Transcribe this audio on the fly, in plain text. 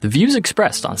The views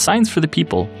expressed on Science for the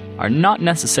People are not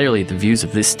necessarily the views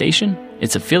of this station,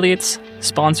 its affiliates,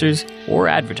 sponsors, or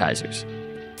advertisers.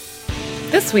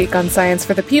 This week on Science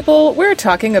for the People, we're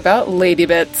talking about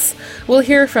ladybits. We'll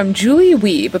hear from Julie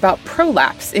Wiebe about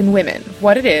prolapse in women,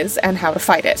 what it is, and how to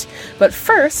fight it. But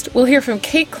first, we'll hear from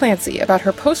Kate Clancy about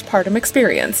her postpartum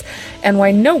experience and why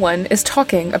no one is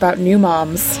talking about new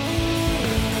moms.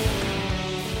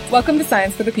 Welcome to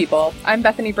Science for the People. I'm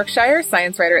Bethany Brookshire,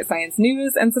 science writer at Science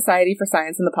News and Society for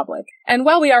Science in the Public. And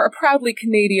while we are a proudly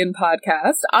Canadian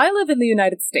podcast, I live in the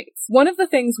United States. One of the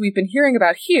things we've been hearing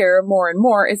about here more and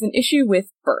more is an issue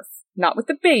with birth. Not with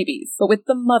the babies, but with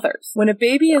the mothers. When a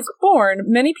baby is born,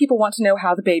 many people want to know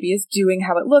how the baby is doing,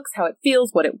 how it looks, how it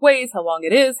feels, what it weighs, how long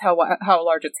it is, how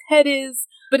large its head is.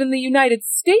 But in the United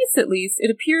States, at least, it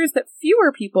appears that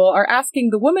fewer people are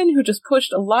asking the woman who just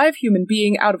pushed a live human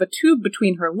being out of a tube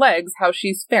between her legs how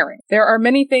she's faring. There are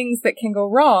many things that can go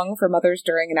wrong for mothers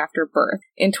during and after birth.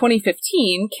 In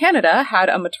 2015, Canada had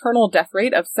a maternal death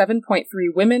rate of 7.3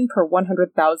 women per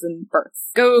 100,000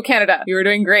 births. Go Canada! You were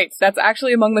doing great. That's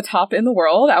actually among the top in the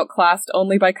world, outclassed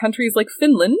only by countries like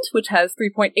Finland, which has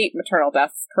 3.8 maternal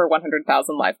deaths per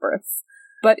 100,000 live births.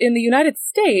 But in the United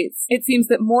States, it seems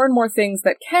that more and more things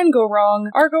that can go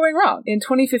wrong are going wrong. In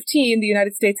 2015, the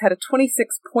United States had a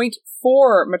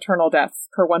 26.4 maternal deaths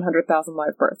per 100,000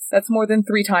 live births. That's more than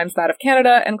 3 times that of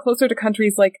Canada and closer to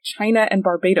countries like China and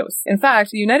Barbados. In fact,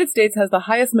 the United States has the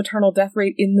highest maternal death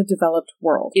rate in the developed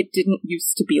world. It didn't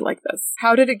used to be like this.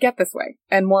 How did it get this way?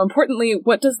 And more importantly,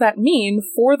 what does that mean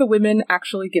for the women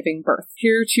actually giving birth?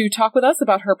 Here to talk with us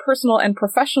about her personal and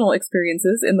professional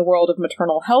experiences in the world of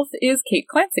maternal health is Kate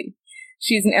Clancy.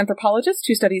 She's an anthropologist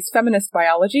who studies feminist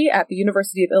biology at the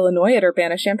University of Illinois at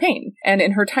Urbana-Champaign. And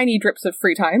in her tiny drips of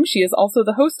free time, she is also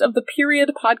the host of the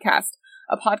Period podcast,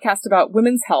 a podcast about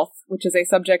women's health, which is a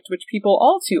subject which people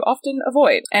all too often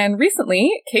avoid. And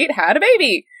recently, Kate had a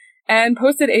baby and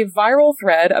posted a viral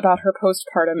thread about her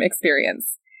postpartum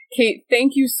experience. Kate,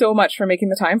 thank you so much for making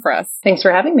the time for us. Thanks for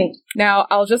having me. Now,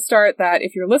 I'll just start that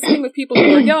if you're listening with people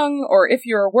who are young, or if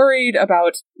you're worried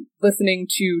about listening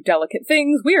to delicate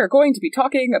things, we are going to be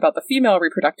talking about the female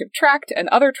reproductive tract and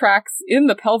other tracts in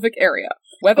the pelvic area.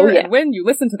 Whether and when you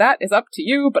listen to that is up to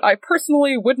you, but I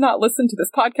personally would not listen to this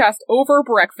podcast over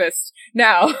breakfast.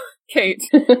 Now, Kate,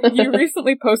 you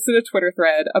recently posted a Twitter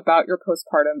thread about your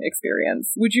postpartum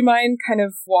experience. Would you mind kind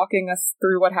of walking us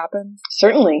through what happened?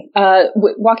 Certainly.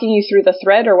 Walking you through the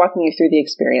thread or walking you through the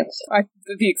experience?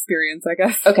 The experience, I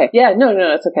guess. Okay. Yeah, no,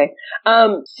 it's okay.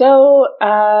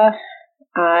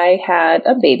 I had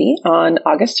a baby on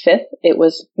August 5th. It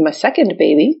was my second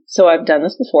baby, so I've done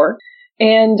this before.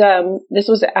 And this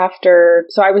was after,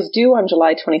 so I was due on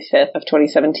July 25th of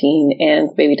 2017,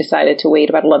 and the baby decided to wait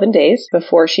about 11 days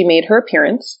before she made her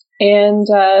appearance. And,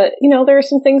 there are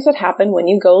some things that happen when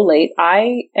you go late.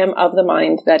 I am of the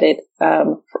mind that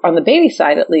on the baby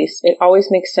side at least, it always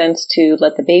makes sense to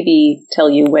let the baby tell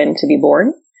you when to be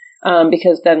born.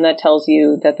 Because then that tells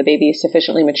you that the baby is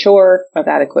sufficiently mature, of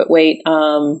adequate weight,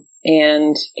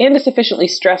 and is sufficiently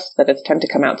stressed that it's time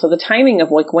to come out. So the timing of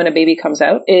when a baby comes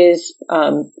out is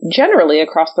generally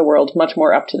across the world much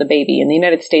more up to the baby. In the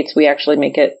United States, we actually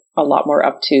make it a lot more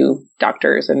up to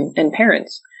doctors and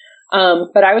parents.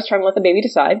 But I was trying to let the baby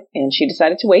decide, and she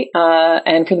decided to wait.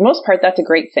 And for the most part, that's a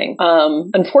great thing.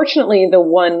 Unfortunately, the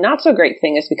one not so great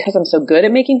thing is because I'm so good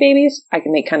at making babies, I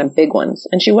can make kind of big ones.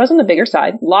 And she was on the bigger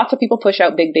side. Lots of people push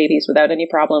out big babies without any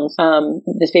problems.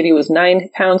 This baby was 9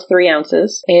 pounds, 3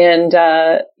 ounces. And,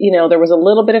 there was a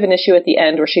little bit of an issue at the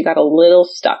end where she got a little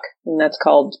stuck. And that's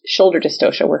called shoulder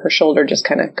dystocia, where her shoulder just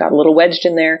kind of got a little wedged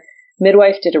in there.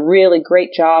 Midwife did a really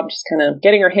great job just kind of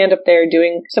getting her hand up there,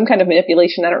 doing some kind of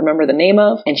manipulation I don't remember the name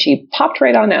of, and she popped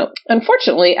right on out.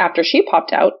 Unfortunately, after she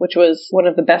popped out, which was one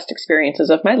of the best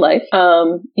experiences of my life,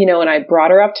 and I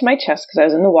brought her up to my chest because I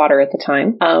was in the water at the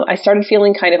time, I started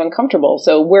feeling kind of uncomfortable.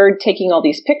 So we're taking all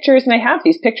these pictures, and I have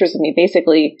these pictures of me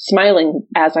basically smiling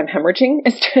as I'm hemorrhaging,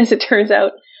 as it turns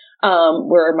out.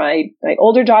 Where my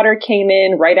older daughter came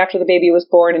in right after the baby was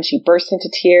born and she burst into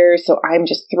tears. So I'm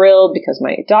just thrilled because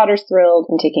my daughter's thrilled.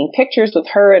 I'm taking pictures with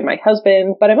her and my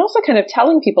husband, but I'm also kind of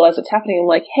telling people as it's happening, I'm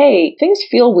like, hey, things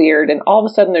feel weird. And all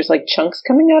of a sudden there's like chunks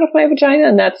coming out of my vagina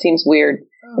and that seems weird.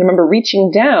 I remember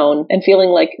reaching down and feeling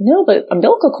like, no, the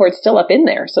umbilical cord's still up in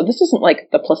there. So this isn't like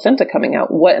the placenta coming out.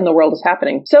 What in the world is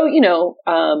happening? So,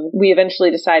 we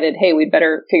eventually decided, hey, we'd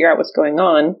better figure out what's going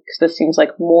on because this seems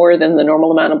like more than the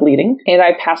normal amount of bleeding. And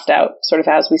I passed out sort of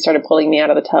as we started pulling me out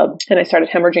of the tub and I started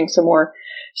hemorrhaging some more.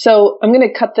 So I'm going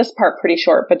to cut this part pretty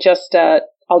short, but just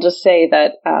I'll just say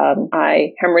that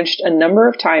I hemorrhaged a number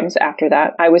of times after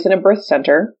that. I was in a birth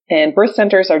center, and birth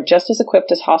centers are just as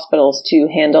equipped as hospitals to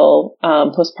handle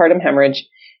postpartum hemorrhage.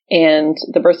 And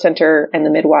the birth center and the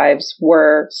midwives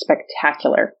were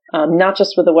spectacular. Not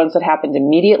just with the ones that happened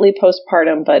immediately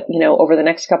postpartum, but, over the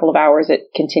next couple of hours, it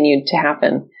continued to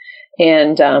happen.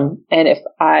 And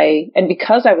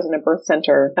because I was in a birth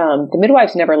center, the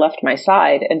midwives never left my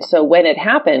side. And so when it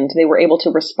happened, they were able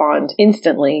to respond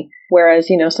instantly. Whereas,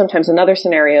 sometimes in other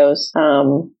scenarios,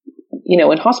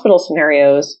 in hospital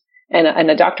scenarios, and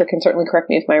a doctor can certainly correct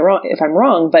me if I'm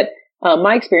wrong, but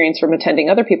my experience from attending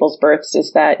other people's births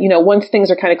is that, once things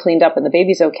are kind of cleaned up and the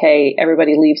baby's okay,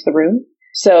 everybody leaves the room.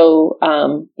 So,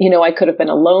 I could have been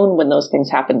alone when those things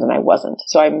happened and I wasn't.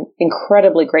 So I'm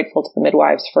incredibly grateful to the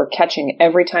midwives for catching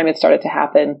every time it started to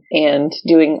happen and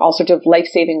doing all sorts of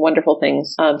life-saving, wonderful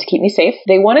things to keep me safe.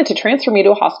 They wanted to transfer me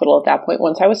to a hospital at that point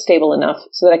once I was stable enough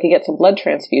so that I could get some blood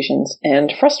transfusions.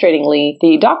 And frustratingly,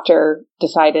 the doctor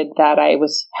decided that I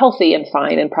was healthy and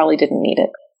fine and probably didn't need it.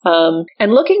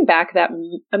 And looking back,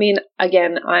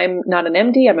 again, I'm not an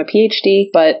MD, I'm a PhD,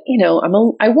 but,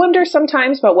 I wonder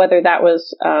sometimes about whether that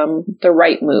was, the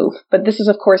right move. But this is,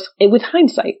 of course, with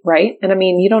hindsight, right? And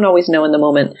you don't always know in the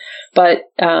moment, but,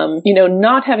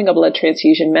 not having a blood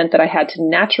transfusion meant that I had to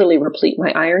naturally replete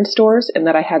my iron stores and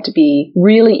that I had to be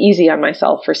really easy on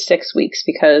myself for 6 weeks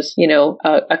because,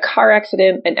 a car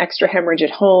accident, an extra hemorrhage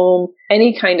at home,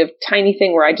 any kind of tiny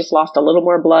thing where I just lost a little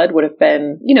more blood would have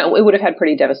been, it would have had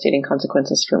pretty devastating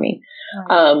consequences for me.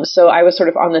 Right. So I was sort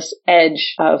of on this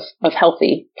edge of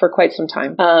healthy for quite some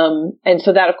time. And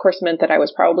so that, of course, meant that I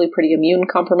was probably pretty immune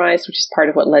compromised, which is part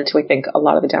of what led to, I think, a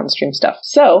lot of the downstream stuff.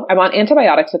 So I'm on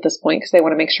antibiotics at this point because they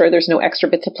want to make sure there's no extra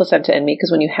bits of placenta in me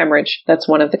because when you hemorrhage, that's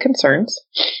one of the concerns.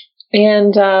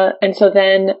 And so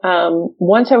then,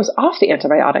 once I was off the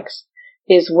antibiotics,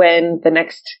 is when the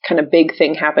next kind of big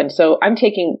thing happened. So I'm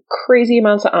taking crazy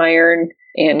amounts of iron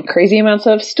and crazy amounts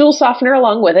of stool softener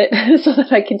along with it so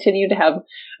that I continue to have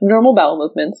normal bowel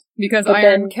movements. Because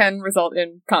iron can result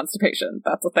in constipation.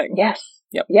 That's a thing. Yes.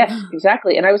 Yep. Yes,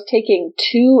 exactly. And I was taking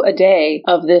 2 a day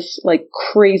of this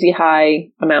crazy high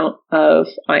amount of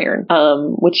iron,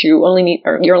 which you only need,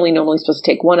 or you're only normally supposed to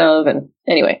take 1 of. And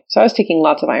anyway, so I was taking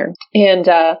lots of iron. And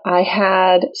I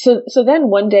had, so then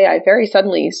one day I very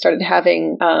suddenly started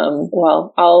having,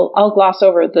 I'll gloss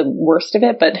over the worst of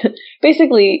it, but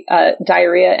basically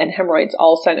diarrhea and hemorrhoids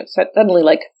all suddenly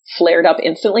flared up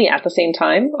instantly at the same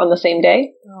time on the same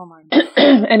day. Oh my God.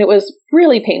 And it was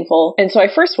really painful. And so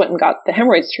I first went and got the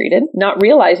hemorrhoids treated, not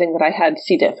realizing that I had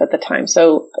C. diff at the time.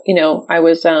 So, I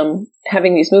was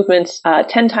having these movements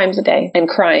 10 times a day and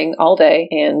crying all day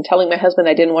and telling my husband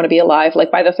I didn't want to be alive.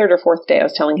 By the 3rd or 4th day, I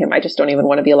was telling him I just don't even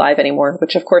want to be alive anymore,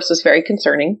 which of course was very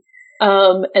concerning.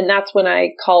 And that's when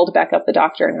I called back up the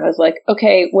doctor and I was like,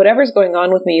 okay, whatever's going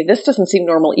on with me, this doesn't seem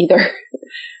normal either.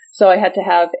 So I had to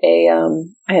have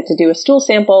I had to do a stool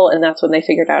sample, and that's when they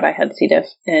figured out I had C. diff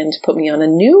and put me on a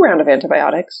new round of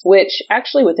antibiotics, which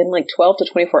actually within 12 to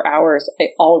 24 hours, I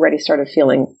already started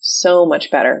feeling so much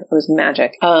better. It was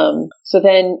magic. So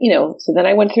then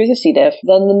I went through the C. diff.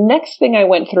 Then the next thing I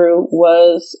went through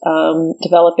was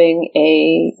developing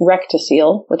a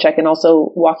rectocele, which I can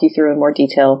also walk you through in more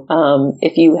detail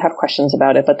if you have questions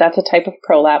about it. But that's a type of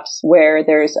prolapse where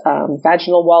there's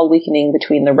vaginal wall weakening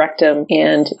between the rectum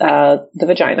and the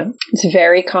vagina. It's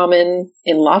very common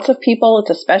in lots of people.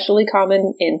 It's especially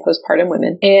common in postpartum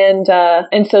women.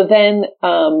 And so then,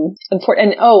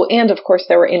 and of course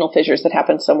there were anal fissures that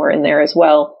happened somewhere in there as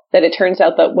well. That it turns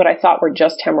out that what I thought were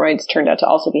just hemorrhoids turned out to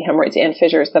also be hemorrhoids and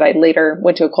fissures that I later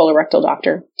went to a colorectal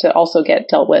doctor to also get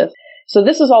dealt with. So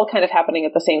this was all kind of happening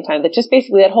at the same time, that just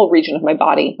basically that whole region of my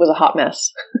body was a hot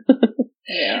mess.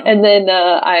 Yeah. And then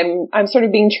I'm sort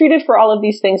of being treated for all of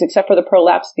these things except for the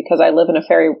prolapse because I live in a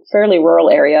fairly rural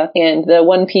area. And the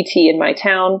one PT in my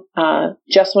town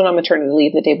just went on maternity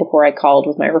leave the day before I called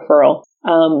with my referral.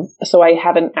 So I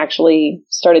haven't actually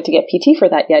started to get PT for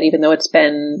that yet, even though it's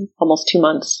been almost 2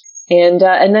 months. And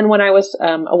then when I was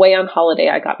away on holiday,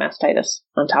 I got mastitis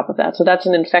on top of that. So that's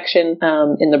an infection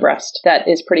in the breast that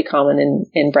is pretty common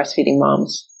in breastfeeding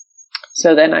moms.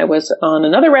 So then I was on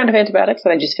another round of antibiotics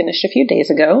that I just finished a few days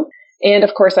ago. And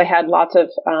of course, I had lots of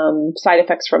side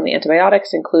effects from the antibiotics,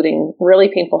 including really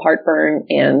painful heartburn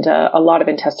and a lot of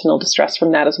intestinal distress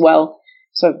from that as well.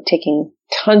 So I'm taking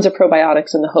tons of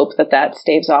probiotics in the hope that that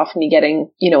staves off me getting,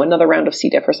 another round of C.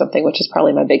 diff or something, which is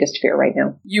probably my biggest fear right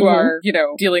now. You are,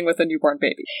 dealing with a newborn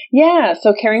baby. Yeah.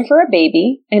 So caring for a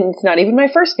baby, and it's not even my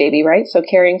first baby, right? So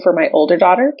caring for my older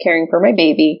daughter, caring for my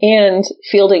baby, and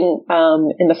fielding,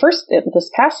 this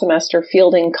past semester,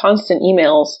 fielding constant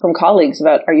emails from colleagues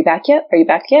about, are you back yet? Are you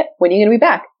back yet? When are you going to be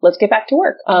back? Let's get back to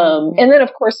work. And then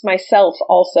of course myself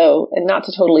also, and not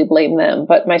to totally blame them,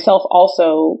 but myself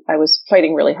also, I was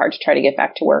fighting really hard to try to get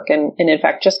back to work. And in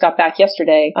fact, just got back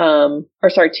yesterday, 2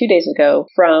 days ago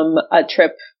from a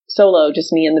trip solo,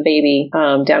 just me and the baby,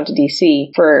 down to DC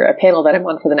for a panel that I'm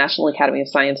on for the National Academy of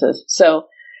Sciences. So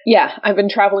yeah, I've been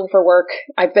traveling for work.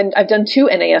 I've done 2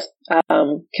 NAS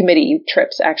committee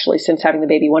trips actually since having the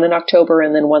baby, one in October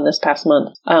and then one this past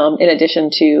month, in addition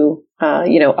to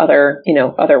other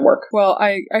work. Well,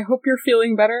 I hope you're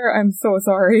feeling better. I'm so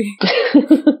sorry.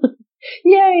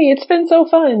 Yay, it's been so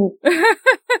fun.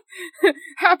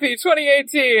 Happy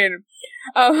 2018.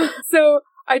 So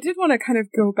I did want to kind of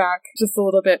go back just a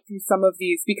little bit through some of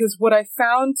these, because what I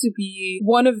found to be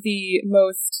one of the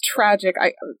most tragic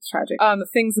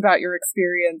things about your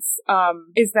experience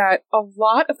is that a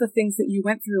lot of the things that you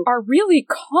went through are really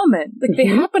common. Like, they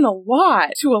happen a lot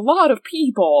to a lot of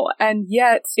people, and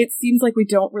yet it seems like we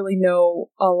don't really know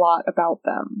a lot about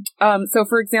them. So,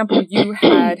 for example, you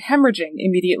had hemorrhaging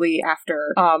immediately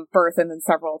after birth, and then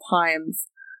several times.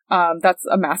 That's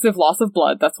a massive loss of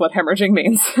blood. That's what hemorrhaging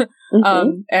means.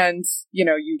 And,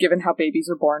 given how babies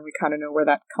are born, we kind of know where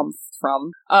that comes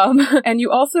from. And you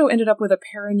also ended up with a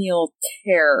perineal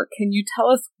tear. Can you tell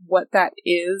us what that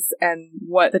is and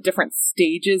what the different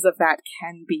stages of that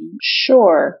can be?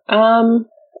 Sure.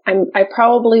 I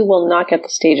probably will not get the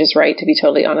stages right, to be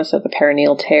totally honest, of the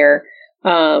perineal tear.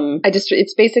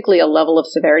 It's basically a level of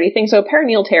severity thing. So a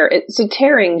perineal tear,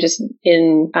 tearing just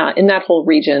in that whole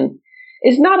region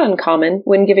is not uncommon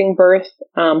when giving birth.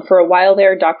 For a while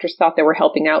there, doctors thought they were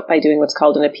helping out by doing what's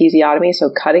called an episiotomy, so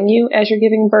cutting you as you're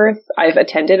giving birth. I've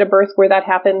attended a birth where that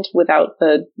happened without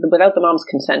the mom's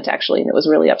consent, actually, and it was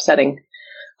really upsetting.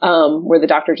 Where the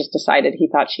doctor just decided he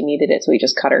thought she needed it, so he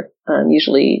just cut her.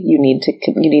 Usually, you need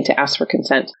to ask for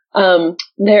consent.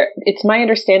 It's my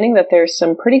understanding that there's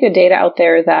some pretty good data out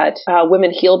there that women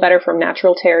heal better from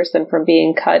natural tears than from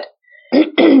being cut.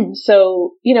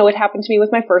 So, it happened to me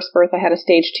with my first birth. I had a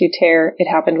stage 2 tear. It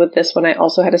happened with this one. I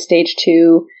also had a stage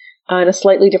 2 in a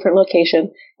slightly different location.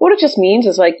 What it just means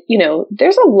is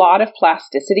there's a lot of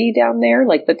plasticity down there.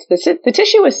 Like the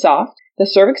tissue is soft. The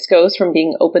cervix goes from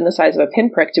being open the size of a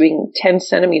pinprick to being 10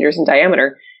 centimeters in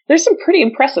diameter. There's some pretty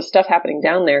impressive stuff happening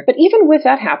down there. But even with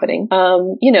that happening,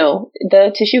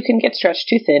 the tissue can get stretched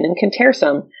too thin and can tear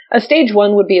some. A stage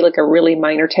 1 would be like a really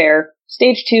minor tear.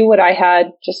 Stage 2, what I had,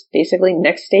 just basically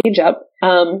next stage up.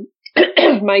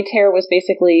 My tear was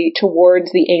basically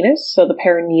towards the anus, so the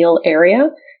perineal area.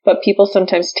 But people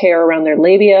sometimes tear around their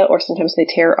labia, or sometimes they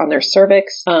tear on their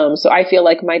cervix. So I feel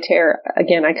like my tear,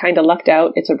 again, I kind of lucked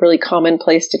out. It's a really common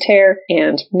place to tear,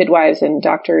 and midwives and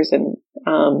doctors and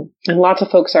lots of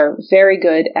folks are very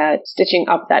good at stitching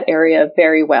up that area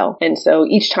very well. And so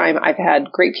each time I've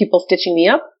had great people stitching me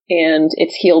up, and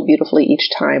it's healed beautifully each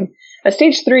time. A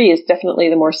stage 3 is definitely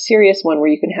the more serious one, where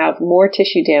you can have more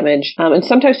tissue damage. And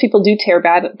sometimes people do tear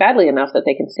badly enough that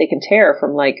they can tear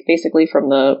from basically from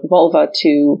the vulva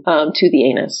to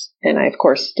the anus. And I, of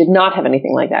course, did not have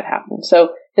anything like that happen.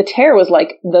 So the tear was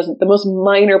like the most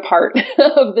minor part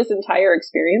of this entire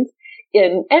experience.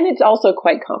 And it's also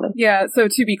quite common. Yeah, so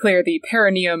to be clear, the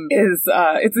perineum is,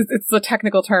 it's the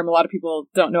technical term a lot of people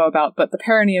don't know about, but the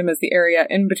perineum is the area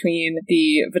in between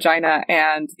the vagina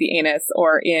and the anus,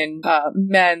 or in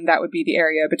men, that would be the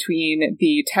area between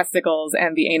the testicles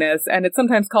and the anus, and it's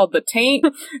sometimes called the taint.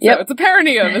 So it's a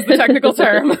perineum is the technical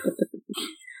term.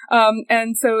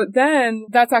 And so then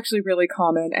that's actually really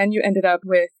common. And you ended up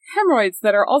with hemorrhoids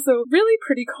that are also really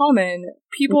pretty common.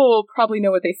 People probably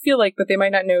know what they feel like, but they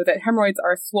might not know that hemorrhoids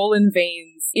are swollen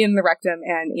veins in the rectum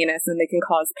and anus, and they can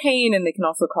cause pain, and they can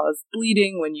also cause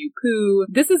bleeding when you poo.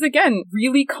 This is, again,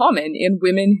 really common in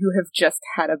women who have just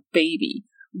had a baby.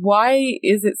 Why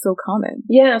is it so common?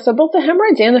 Yeah, so both the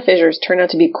hemorrhoids and the fissures turn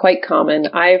out to be quite common.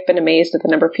 I've been amazed at the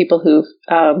number of people who've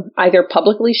either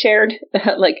publicly shared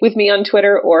with me on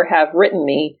Twitter, or have written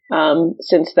me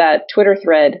since that Twitter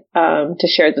thread to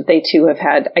share that they too have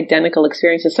had identical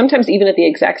experiences, sometimes even at the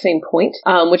exact same point,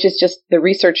 which is just the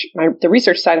research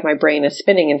side of my brain is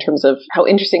spinning in terms of how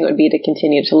interesting it would be to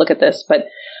continue to look at this. But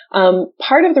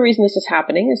part of the reason this is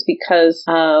happening is because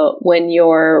when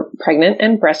you're pregnant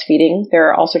and breastfeeding, there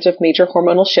are all sorts of major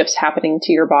hormonal shifts happening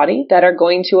to your body that are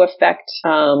going to affect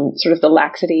sort of the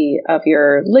laxity of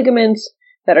your ligaments,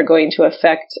 that are going to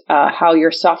affect how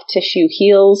your soft tissue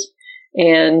heals.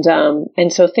 And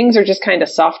so things are just kind of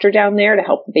softer down there to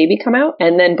help the baby come out.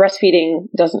 And then breastfeeding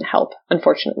doesn't help,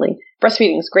 unfortunately.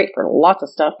 Breastfeeding is great for lots of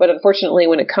stuff, but unfortunately,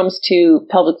 when it comes to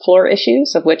pelvic floor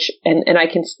issues, of which, and I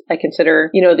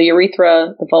consider, the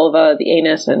urethra, the vulva, the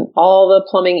anus, and all the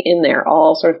plumbing in there,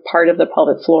 all sort of part of the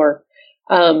pelvic floor.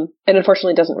 And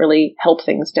unfortunately doesn't really help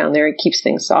things down there. It keeps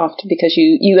things soft because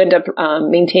you end up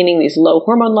maintaining these low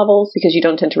hormone levels because you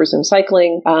don't tend to resume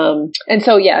cycling. And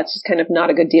so, it's just kind of not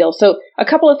a good deal. So a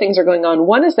couple of things are going on.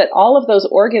 One is that all of those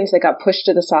organs that got pushed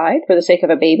to the side for the sake of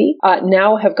a baby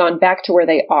now have gone back to where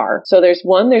they are. So there's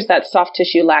that soft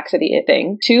tissue laxity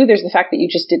thing. Two, there's the fact that you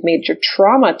just did major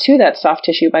trauma to that soft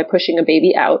tissue by pushing a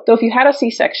baby out. So if you had a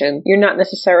C-section, you're not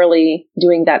necessarily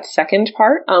doing that second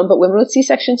part. But women with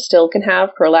C-sections still can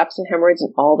have prolapse and hemorrhoids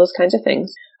and all those kinds of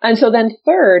things. And so then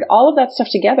third, all of that stuff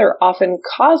together often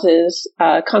causes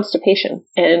constipation.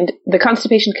 And the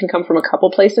constipation can come from a couple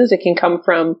places. It can come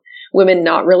from women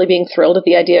not really being thrilled at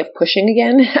the idea of pushing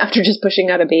again after just pushing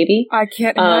out a baby. I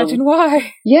can't imagine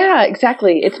why. Yeah,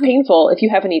 exactly. It's painful. If you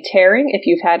have any tearing, if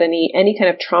you've had any kind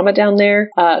of trauma down there,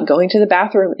 going to the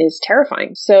bathroom is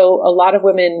terrifying. So a lot of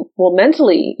women will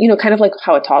mentally, kind of like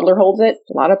how a toddler holds it,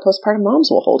 a lot of postpartum moms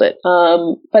will hold it.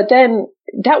 But then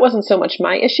that wasn't so much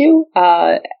my issue,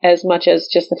 as much as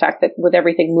just the fact that with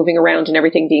everything moving around and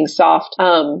everything being soft,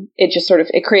 it just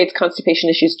it creates constipation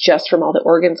issues just from all the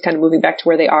organs kind of moving back to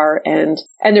where they are. And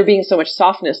there being so much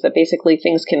softness that basically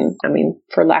things can, I'm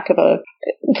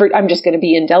just going to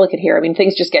be indelicate here.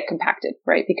 Things just get compacted,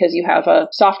 right? Because you have a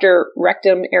softer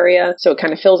rectum area, so it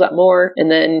kind of fills up more.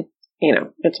 And then,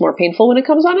 it's more painful when it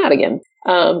comes on out again.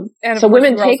 And so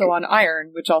women we're also on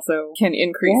iron, which also can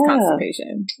increase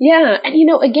constipation. Yeah. And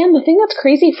again, the thing that's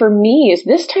crazy for me is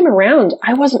this time around,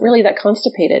 I wasn't really that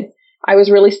constipated. I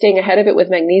was really staying ahead of it with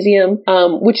magnesium,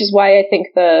 which is why I think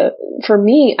for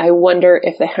me, I wonder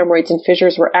if the hemorrhoids and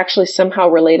fissures were actually somehow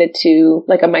related to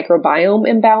like a microbiome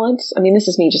imbalance. This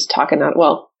is me just talking out,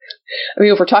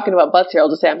 if we're talking about butts here, I'll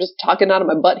just say I'm just talking out of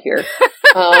my butt here.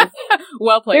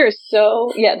 Well played. There's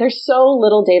so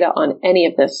little data on any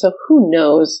of this. So who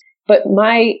knows? But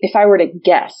if I were to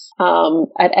guess,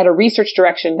 at a research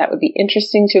direction that would be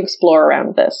interesting to explore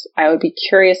around this, I would be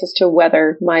curious as to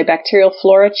whether my bacterial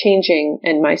flora changing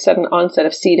and my sudden onset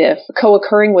of C. diff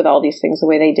co-occurring with all these things the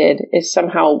way they did is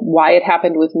somehow why it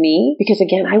happened with me. Because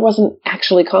again, I wasn't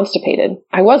actually constipated.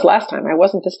 I was last time. I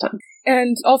wasn't this time.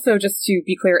 And also, just to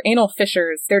be clear, anal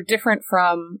fissures, they're different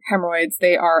from hemorrhoids.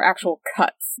 They are actual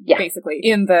cuts, basically,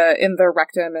 in the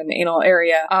rectum and anal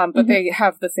area. But they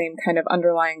have the same kind of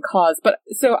underlying cause. But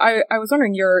so I was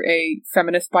wondering, you're a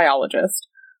feminist biologist.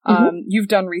 You've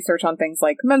done research on things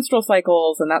like menstrual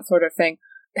cycles and that sort of thing.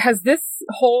 Has this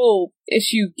whole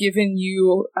issue given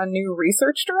you a new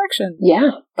research direction?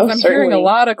 Yeah. I'm hearing a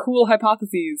lot of cool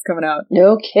hypotheses coming out.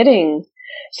 No kidding.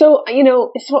 So,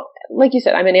 like you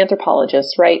said, I'm an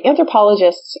anthropologist, right?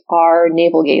 Anthropologists are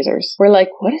navel gazers. We're like,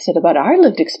 what is it about our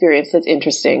lived experience that's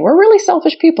interesting? We're really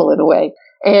selfish people in a way.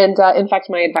 And in fact,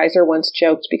 my advisor once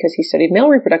joked, because he studied male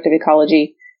reproductive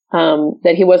ecology,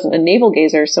 that he wasn't a navel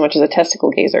gazer so much as a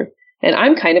testicle gazer. And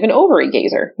I'm kind of an ovary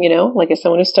gazer, like as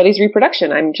someone who studies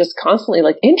reproduction, I'm just constantly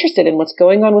interested in what's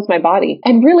going on with my body.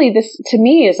 And really this to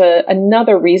me is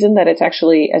another reason that it's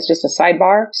actually, as just a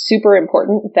sidebar, super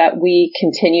important that we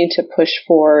continue to push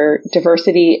for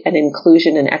diversity and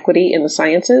inclusion and equity in the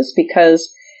sciences,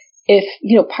 because if,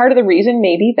 part of the reason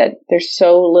maybe that there's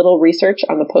so little research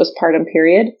on the postpartum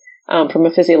period, from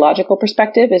a physiological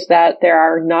perspective, is that there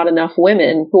are not enough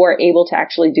women who are able to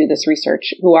actually do this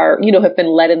research, who are, have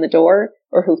been led in the door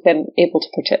or who've been able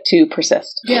to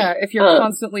persist. Yeah, if you're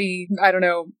constantly, I don't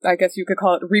know, I guess you could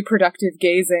call it reproductive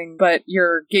gazing, but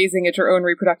you're gazing at your own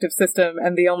reproductive system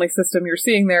and the only system you're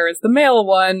seeing there is the male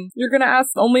one, you're going to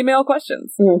ask only male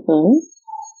questions. Mm-hmm.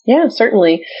 Yeah,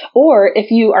 certainly. Or if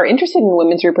you are interested in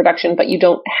women's reproduction, but you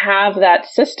don't have that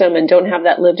system and don't have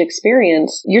that lived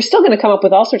experience, you're still going to come up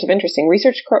with all sorts of interesting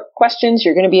research questions.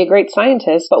 You're going to be a great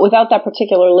scientist, but without that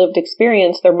particular lived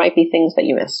experience, there might be things that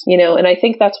you miss, and I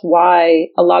think that's why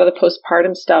a lot of the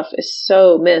postpartum stuff is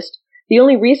so missed. The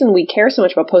only reason we care so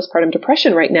much about postpartum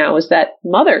depression right now is that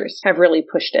mothers have really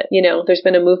pushed it. There's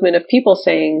been a movement of people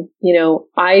saying,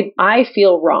 I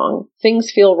feel wrong.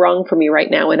 Things feel wrong for me right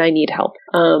now and I need help.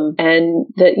 And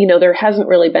that, there hasn't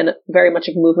really been very much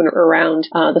of movement around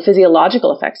the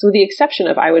physiological effects, with the exception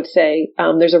of, I would say,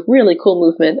 there's a really cool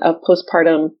movement of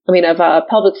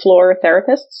pelvic floor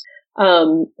therapists.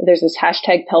 There's this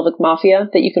hashtag pelvic mafia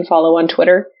that you can follow on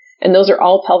Twitter. And those are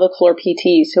all pelvic floor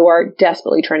PTs who are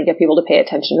desperately trying to get people to pay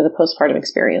attention to the postpartum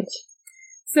experience.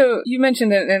 So you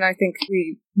mentioned it, and I think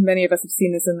many of us have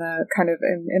seen this in the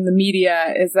in the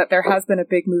media, is that there has been a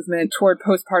big movement toward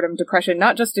postpartum depression,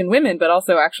 not just in women, but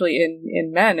also actually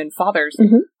in men and fathers.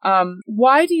 Mm-hmm.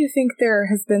 Why do you think there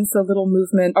has been so little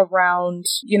movement around,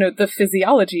 the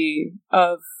physiology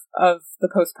of the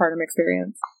postpartum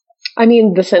experience? I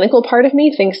mean, the cynical part of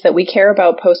me thinks that we care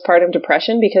about postpartum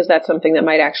depression because that's something that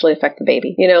might actually affect the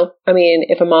baby. I mean,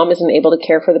 if a mom isn't able to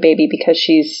care for the baby because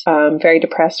she's very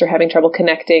depressed or having trouble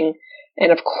connecting,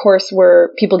 and of course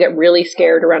people get really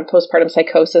scared around postpartum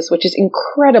psychosis, which is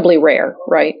incredibly rare,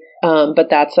 right? But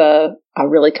that's a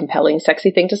really compelling,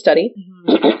 sexy thing to study.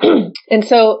 Mm-hmm. And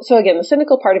so again, the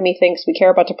cynical part of me thinks we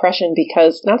care about depression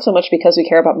not so much because we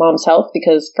care about mom's health,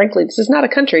 because frankly, this is not a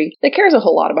country that cares a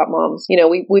whole lot about moms.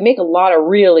 We make a lot of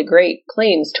really great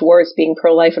claims towards being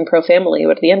pro-life and pro-family,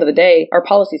 but at the end of the day, our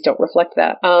policies don't reflect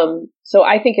that. So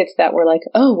I think it's that we're like,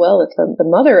 oh, well, if the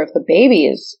mother of the baby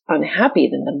is unhappy,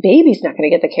 then the baby's not going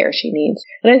to get the care she needs.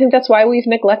 And I think that's why we've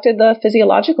neglected the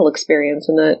physiological experience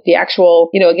and the actual,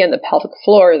 again, the pelvic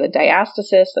floor, the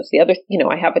diastasis. That's the other,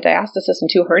 I have a diastasis and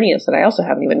 2 hernias that I also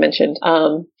haven't even mentioned,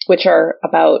 which are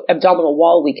about abdominal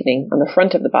wall weakening on the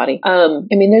front of the body. I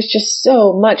mean, there's just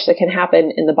so much that can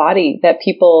happen in the body that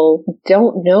people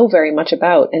don't know very much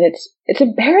about. And it's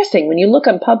embarrassing when you look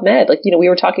on PubMed, like, we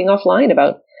were talking offline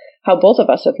about how both of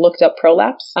us have looked up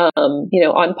prolapse,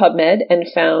 on PubMed and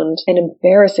found an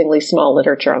embarrassingly small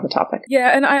literature on the topic. Yeah,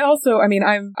 and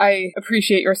I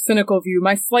appreciate your cynical view.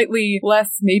 My slightly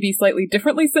less, maybe slightly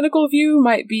differently cynical view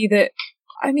might be that,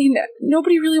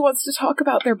 nobody really wants to talk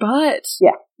about their butt.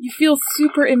 Yeah. You feel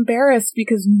super embarrassed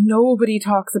because nobody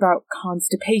talks about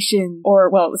constipation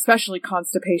especially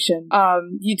constipation.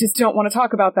 You just don't want to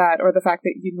talk about that, or the fact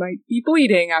that you might be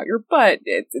bleeding out your butt.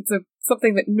 It's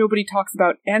something that nobody talks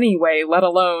about anyway, let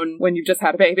alone when you've just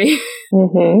had a baby.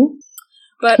 Mm-hmm.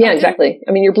 But yeah, exactly.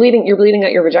 I mean, you're bleeding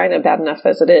out your vagina bad enough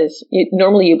as it is.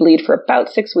 Normally you bleed for about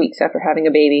 6 weeks after having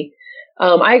a baby.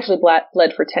 I actually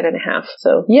bled for 10 and a half.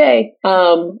 So yay.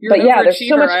 But yeah, there's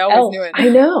so much else. I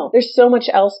know. There's so much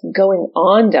else going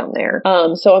on down there.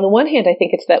 So on the one hand, I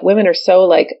think it's that women are so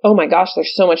like, oh my gosh,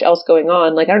 there's so much else going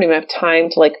on. Like, I don't even have time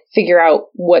to like figure out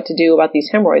what to do about these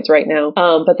hemorrhoids right now.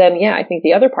 But then, yeah, I think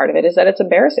the other part of it is that it's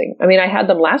embarrassing. I mean, I had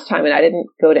them last time and I didn't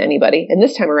go to anybody. And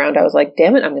this time around, I was like,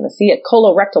 damn it, I'm going to see a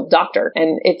colorectal doctor.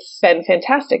 And it's been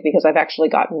fantastic because I've actually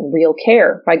gotten real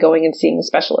care by going and seeing a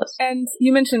specialist. And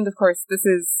you mentioned, of course, this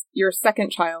is your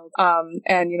second child,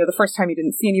 and the first time you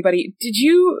didn't see anybody.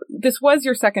 This was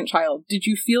your second child. Did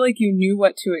you feel like you knew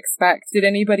what to expect? Did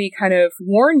anybody kind of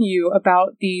warn you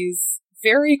about these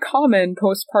very common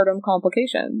postpartum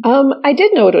complications? I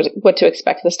did know what to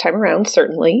expect this time around,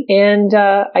 certainly. And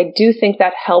I do think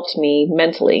that helped me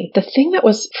mentally. The thing that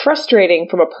was frustrating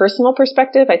from a personal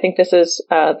perspective, I think this is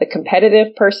the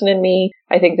competitive person in me.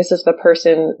 I think this is the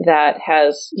person that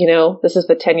has, this is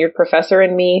the tenured professor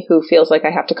in me who feels like I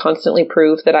have to constantly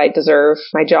prove that I deserve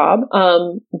my job.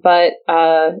 But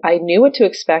I knew what to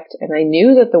expect, and I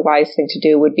knew that the wise thing to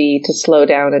do would be to slow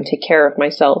down and take care of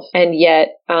myself. And yet,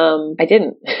 I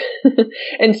didn't.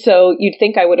 And so you'd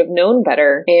think I would have known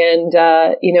better. And,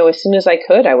 as soon as I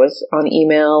could, I was on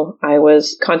email. I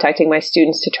was contacting my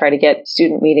students to try to get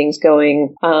student meetings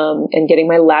going, and getting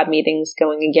my lab meetings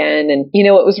going again. And,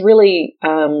 it was really,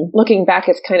 looking back,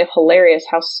 it's kind of hilarious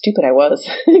how stupid I was,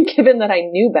 given that I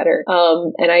knew better.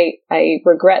 And I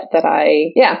regret that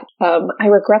I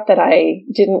regret that I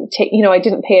didn't I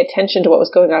didn't pay attention to what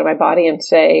was going on in my body and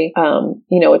say,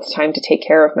 it's time to take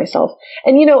care of myself.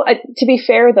 And, to be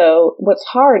fair, though, what's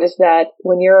hard is that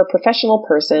when you're a professional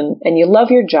person and you love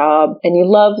your job and you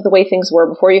love the way things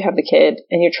were before you have the kid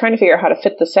and you're trying to figure out how to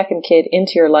fit the second kid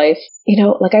into your life,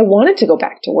 I wanted to go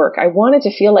back to work. I wanted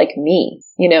to feel like me,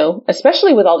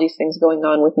 especially with all these things going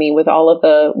on with me, with all of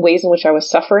the ways in which I was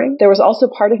suffering. There was also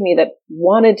part of me that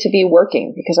wanted to be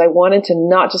working because I wanted to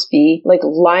not just be like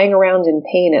lying around in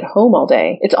pain at home all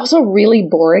day. It's also really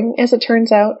boring, as it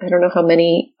turns out. I don't know how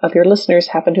many of your listeners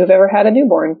happen to have ever had a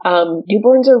newborn.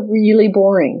 Newborns are really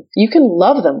boring. You can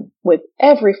love them with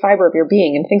every fiber of your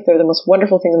being and think they're the most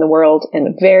wonderful thing in the world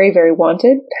and very, very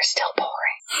wanted. They're still boring.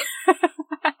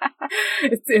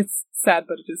 It's sad,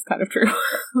 but it is kind of true.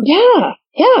 Yeah.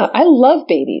 I love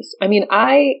babies. I mean,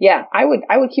 I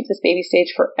would keep this baby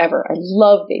stage forever. I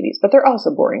love babies, but they're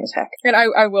also boring as heck. And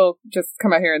I will just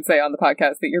come out here and say on the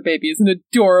podcast that your baby is an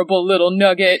adorable little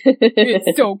nugget.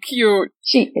 It's so cute.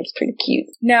 She is pretty cute.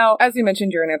 Now, as you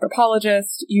mentioned, you're an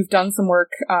anthropologist. You've done some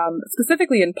work,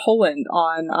 specifically in Poland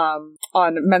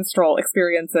on menstrual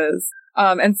experiences.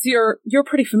 And so you're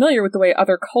pretty familiar with the way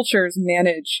other cultures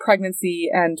manage pregnancy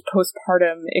and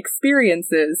postpartum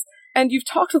experiences. And you've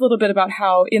talked a little bit about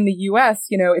how in the US,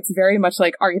 it's very much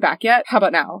like, are you back yet? How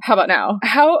about now? How about now?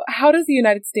 How does the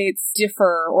United States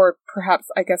differ, or perhaps,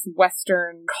 I guess,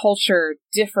 Western culture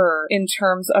differ in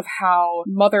terms of how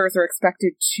mothers are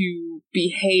expected to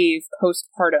behave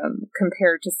postpartum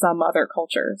compared to some other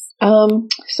cultures?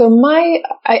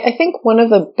 I think one of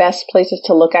the best places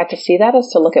to look at to see that is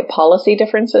to look at policy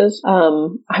differences.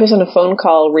 I was on a phone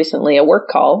call recently, a work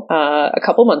call, a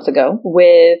couple months ago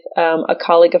with a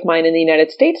colleague of mine in the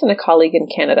United States and a colleague in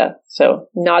Canada. So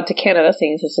nod to Canada,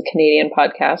 seeing this is a Canadian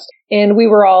podcast. And we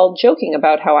were all joking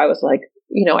about how I was like,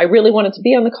 I really wanted to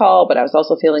be on the call, but I was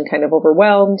also feeling kind of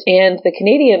overwhelmed. And the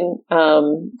Canadian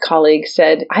colleague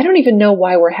said, I don't even know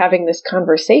why we're having this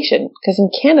conversation, because in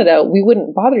Canada, we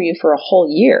wouldn't bother you for a whole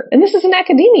year. And this is in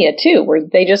academia too, where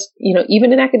they just,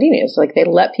 even in academia, it's like they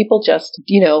let people just,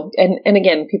 and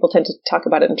again, people tend to talk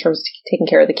about it in terms of taking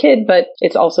care of the kid, but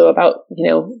it's also about,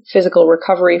 physical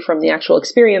recovery from the actual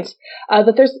experience,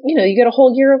 that there's, you get a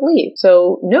whole year of leave.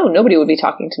 So no, nobody would be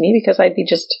talking to me because I'd be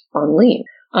just on leave.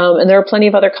 And there are plenty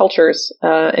of other cultures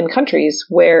and countries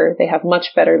where they have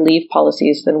much better leave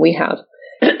policies than we have.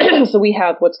 So we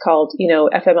have what's called,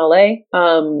 FMLA.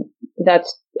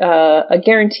 That's a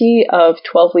guarantee of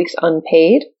 12 weeks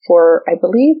unpaid for, I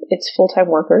believe, it's full-time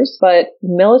workers, but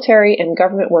military and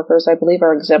government workers, I believe,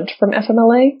 are exempt from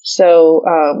FMLA. So,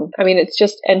 it's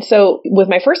just, and so with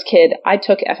my first kid, I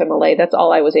took FMLA. That's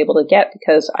all I was able to get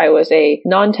because I was a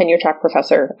non-tenure track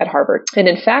professor at Harvard. And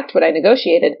in fact, what I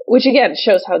negotiated, which again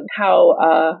shows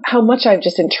how much I've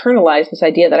just internalized this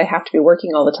idea that I have to be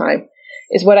working all the time,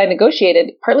 is what I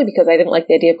negotiated, partly because I didn't like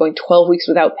the idea of going 12 weeks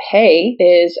without pay,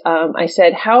 is I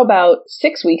said, how about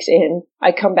 6 weeks in,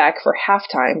 I come back for half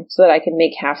time so that I can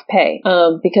make half pay?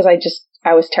 Because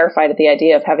I was terrified at the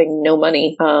idea of having no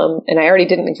money. And I already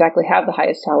didn't exactly have the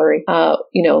highest salary,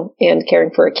 and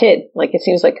caring for a kid. Like, it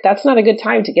seems like that's not a good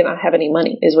time to not have any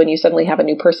money, is when you suddenly have a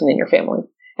new person in your family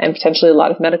and potentially a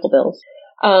lot of medical bills.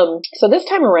 So this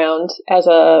time around, as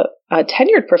a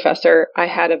tenured professor, I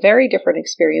had a very different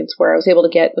experience where I was able to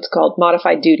get what's called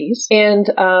modified duties. And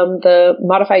the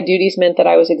modified duties meant that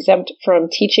I was exempt from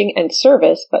teaching and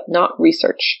service, but not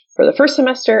research for the first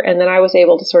semester. And then I was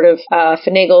able to sort of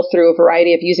finagle through a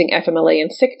variety of using FMLA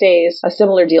and sick days, a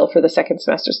similar deal for the second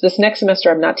semester. So this next semester,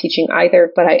 I'm not teaching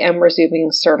either, but I am resuming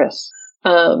service.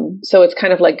 So it's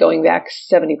kind of like going back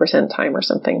 70% time or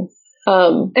something.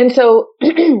 And so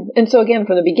again,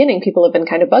 from the beginning, people have been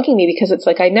kind of bugging me because it's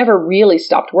like I never really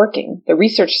stopped working. The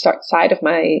research side of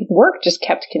my work just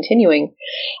kept continuing,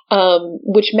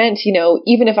 which meant,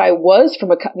 even if I was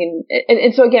from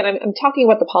and so again, I'm talking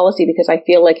about the policy because I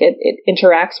feel like it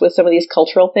interacts with some of these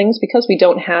cultural things, because we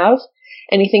don't have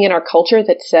anything in our culture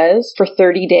that says for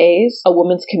 30 days, a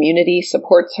woman's community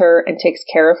supports her and takes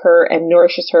care of her and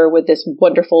nourishes her with this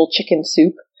wonderful chicken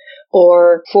soup.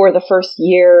 Or for the first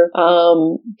year,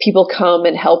 people come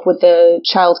and help with the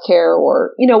childcare,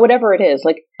 or, whatever it is.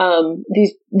 Like,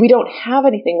 we don't have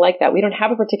anything like that. We don't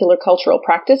have a particular cultural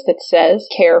practice that says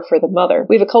care for the mother.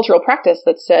 We have a cultural practice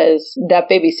that says that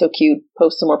baby's so cute,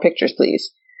 post some more pictures,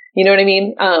 please. You know what I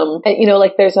mean?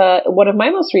 Like there's one of my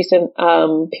most recent,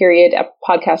 period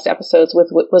podcast episodes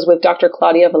was with Dr.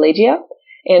 Claudia Valegia.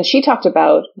 And she talked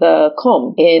about the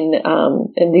Com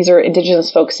and these are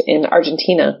indigenous folks in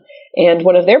Argentina. And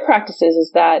one of their practices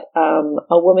is that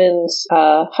a woman's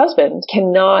husband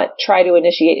cannot try to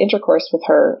initiate intercourse with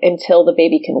her until the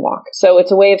baby can walk. So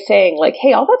it's a way of saying, like,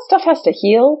 hey, all that stuff has to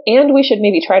heal, and we should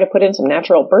maybe try to put in some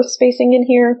natural birth spacing in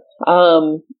here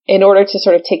in order to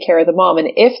sort of take care of the mom. And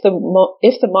if the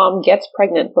mom gets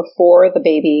pregnant before that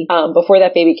baby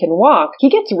can walk, he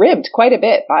gets ribbed quite a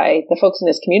bit by the folks in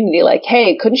his community, like,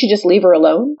 hey, couldn't you just leave her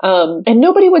alone? And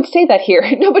nobody would say that here.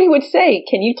 Nobody would say,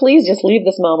 can you please just leave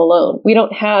this mom alone? We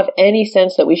don't have any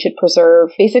sense that we should preserve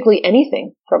basically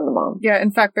anything from the mom. Yeah,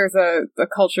 in fact, there's a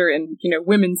culture in,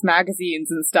 women's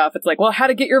magazines and stuff. It's like, well, how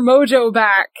to get your mojo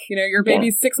back. Your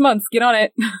baby's 6 months, get on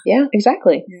it. Yeah,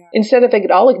 exactly. Yeah. Instead of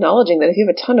it all acknowledging that if you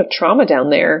have a ton of trauma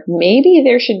down there, maybe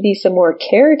there should be some more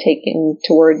care taken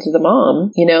towards the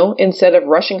mom, instead of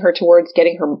rushing her towards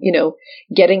getting her,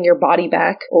 getting your body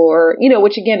back, or,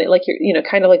 which again, like you're,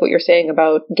 kind of like what you're saying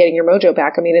about getting your mojo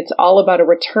back. I mean, it's all about a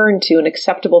return to an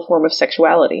acceptable form of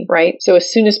sexuality, right? So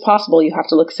as soon as possible, you have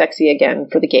to look sexy again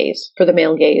for the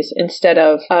male gaze, instead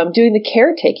of doing the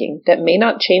caretaking that may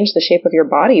not change the shape of your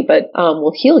body, but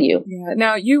will heal you. Yeah.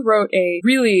 Now, you wrote a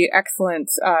really excellent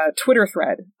Twitter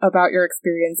thread about your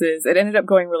experiences. It ended up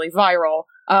going really viral.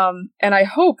 And I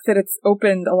hope that it's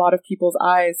opened a lot of people's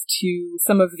eyes to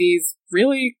some of these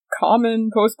really common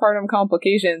postpartum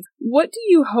complications. What do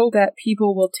you hope that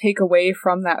people will take away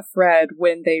from that thread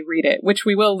when they read it, which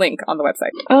we will link on the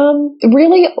website?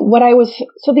 Really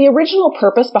so the original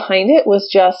purpose behind it was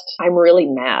just, I'm really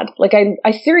mad. Like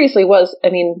I seriously was, I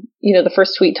mean, the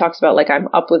first tweet talks about like, I'm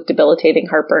up with debilitating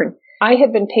heartburn. I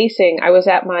had been pacing. I was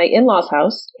at my in-laws'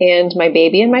 house, and my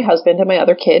baby and my husband and my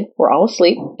other kid were all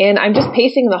asleep. And I'm just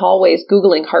pacing in the hallways,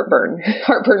 Googling heartburn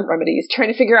remedies,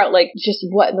 trying to figure out like just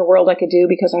what in the world I could do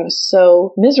because I was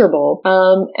so miserable.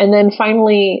 And then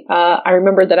finally, I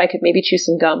remembered that I could maybe chew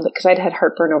some gum because I'd had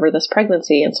heartburn over this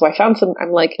pregnancy. And so I found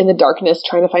I'm like in the darkness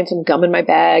trying to find some gum in my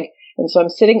bag. And so I'm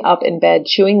sitting up in bed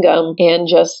chewing gum and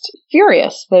just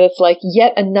furious that it's like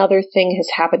yet another thing has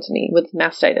happened to me with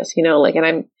mastitis, and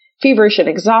I'm feverish and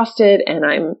exhausted, and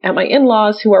I'm at my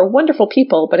in-laws who are wonderful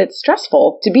people, but it's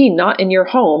stressful to be not in your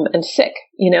home and sick,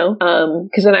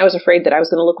 because then I was afraid that I was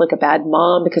going to look like a bad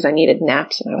mom because I needed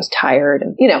naps and I was tired.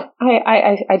 And,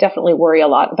 I definitely worry a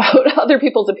lot about other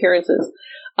people's appearances.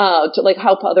 To like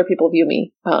how other people view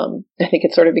me. I think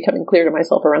it's sort of becoming clear to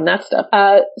myself around that stuff.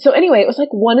 So anyway, it was like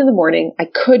 1 a.m. I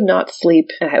could not sleep,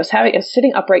 and I was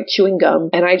sitting upright chewing gum,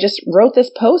 and I just wrote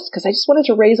this post because I just wanted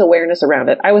to raise awareness around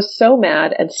it. I was so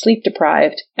mad and sleep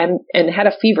deprived and had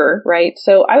a fever, right?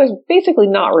 So I was basically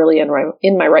not really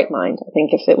in my right mind. I think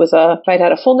if I'd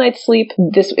had a full night's sleep,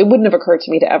 it wouldn't have occurred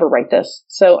to me to ever write this.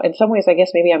 So in some ways, I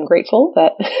guess maybe I'm grateful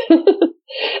that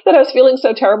that I was feeling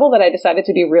so terrible that I decided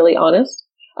to be really honest.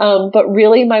 But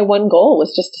really my one goal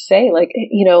was just to say, like,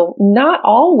 not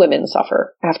all women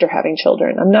suffer after having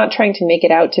children. I'm not trying to make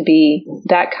it out to be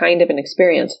that kind of an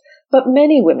experience, but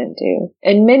many women do.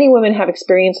 And many women have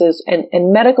experiences and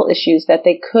medical issues that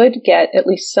they could get at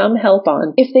least some help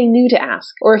on if they knew to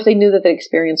ask, or if they knew that the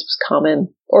experience was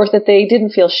common, or if that they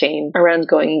didn't feel shame around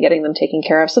going and getting them taken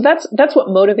care of. So that's what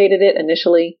motivated it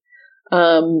initially.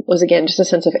 Was again just a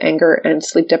sense of anger and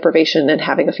sleep deprivation and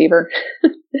having a fever.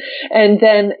 And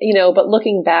then, but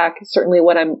looking back, certainly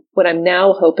what I'm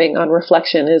now hoping on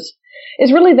reflection is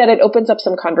really that it opens up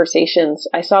some conversations.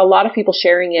 I saw a lot of people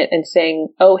sharing it and saying,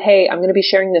 oh, hey, I'm going to be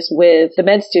sharing this with the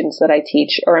med students that I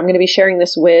teach, or I'm going to be sharing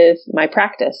this with my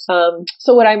practice.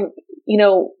 So what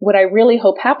I really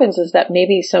hope happens is that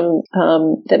maybe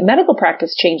that medical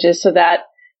practice changes so that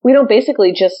we don't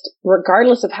basically just,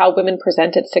 regardless of how women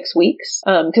present at 6 weeks,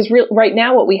 because right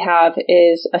now what we have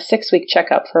is a 6-week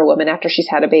checkup for a woman after she's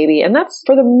had a baby. And that's,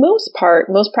 for the most part,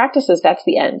 most practices, that's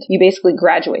the end. You basically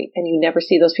graduate and you never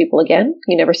see those people again.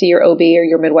 You never see your OB or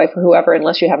your midwife or whoever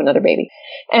unless you have another baby.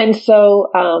 And so,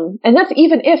 and that's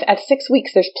even if at 6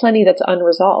 weeks there's plenty that's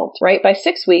unresolved, right? By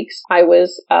 6 weeks, I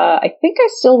think I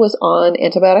still was on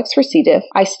antibiotics for C. diff.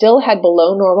 I still had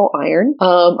below normal iron.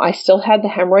 I still had the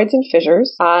hemorrhoids and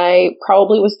fissures. I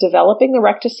probably was developing the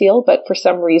rectocele, but for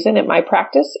some reason at my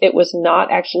practice, it was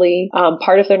not actually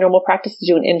part of their normal practice to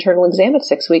do an internal exam at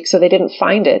 6 weeks. So they didn't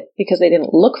find it because they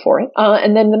didn't look for it.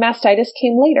 And then the mastitis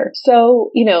came later.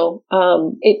 So,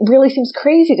 it really seems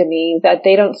crazy to me that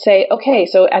they don't say, okay,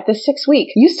 so at this 6 week,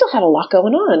 you still have a lot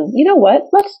going on. You know what?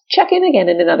 Let's check in again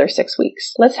in another 6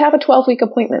 weeks. Let's have a 12-week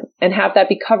appointment and have that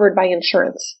be covered by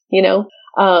insurance,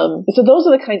 So those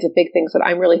are the kinds of big things that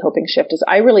I'm really hoping shift. Is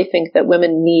I really think that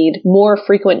women need more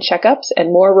frequent checkups and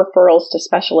more referrals to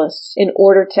specialists in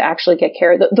order to actually get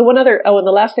care. And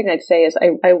the last thing I'd say is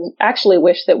I actually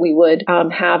wish that we would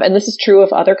have, and this is true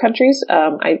of other countries.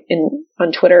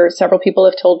 On Twitter, several people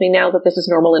have told me now that this is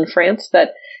normal in France, that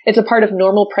it's a part of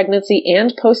normal pregnancy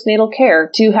and postnatal care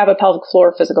to have a pelvic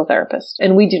floor physical therapist.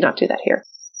 And we do not do that here.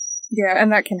 Yeah,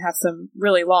 and that can have some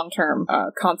really long-term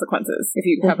consequences if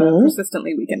you have a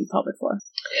persistently weakened pelvic floor.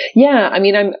 Yeah, I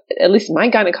mean, I'm at least my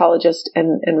gynecologist,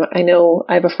 and I know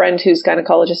I have a friend whose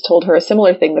gynecologist told her a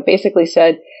similar thing that basically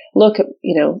said, look,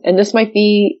 and this might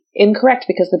be incorrect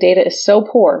because the data is so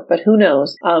poor, but who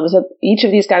knows? So each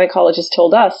of these gynecologists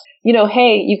told us,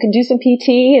 hey, you can do some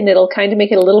PT and it'll kind of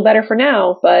make it a little better for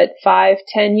now, but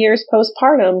 5-10 years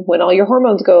postpartum, when all your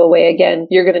hormones go away again,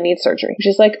 you're going to need surgery. Which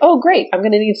is like, oh, great, I'm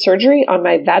going to need surgery on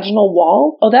my vaginal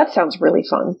wall. Oh, that sounds really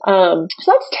fun. So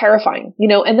that's terrifying,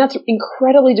 and that's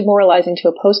incredibly demoralizing to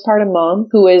a postpartum mom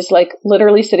who is like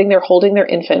literally sitting there holding their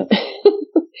infant.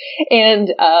 And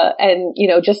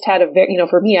just had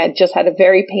for me, I just had a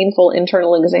very painful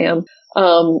internal exam,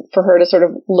 for her to sort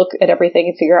of look at everything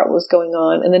and figure out what was going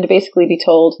on. And then to basically be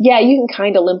told, yeah, you can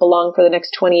kind of limp along for the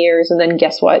next 20 years. And then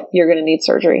guess what? You're going to need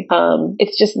surgery.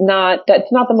 That's not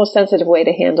the most sensitive way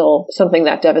to handle something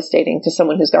that devastating to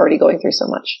someone who's already going through so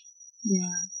much.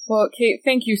 Yeah. Well, Kate,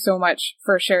 thank you so much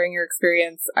for sharing your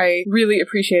experience. I really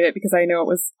appreciate it because I know it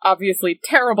was obviously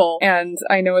terrible and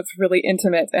I know it's really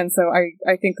intimate. And so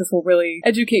I think this will really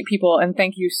educate people. And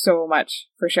thank you so much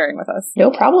for sharing with us.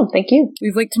 No problem. Thank you.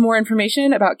 We've linked to more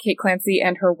information about Kate Clancy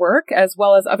and her work, as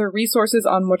well as other resources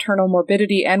on maternal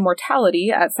morbidity and mortality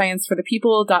at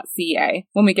scienceforthepeople.ca.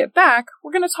 When we get back,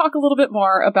 we're going to talk a little bit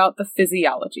more about the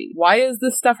physiology. Why is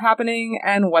this stuff happening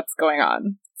and what's going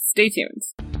on? Stay tuned.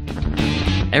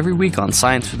 Every week on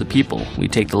Science for the People, we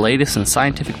take the latest in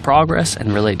scientific progress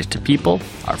and relate it to people,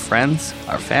 our friends,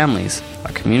 our families,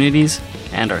 our communities,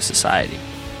 and our society.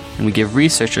 And we give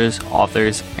researchers,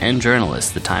 authors, and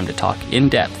journalists the time to talk in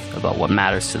depth about what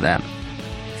matters to them.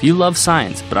 If you love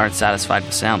science but aren't satisfied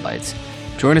with sound bites,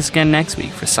 join us again next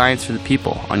week for Science for the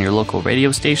People on your local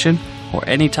radio station or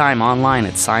anytime online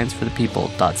at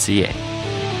scienceforthepeople.ca.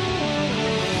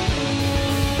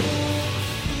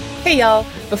 Hey y'all,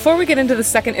 before we get into the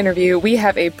second interview, we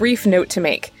have a brief note to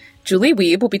make. Julie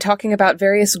Wiebe will be talking about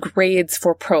various grades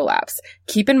for prolapse.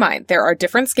 Keep in mind, there are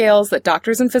different scales that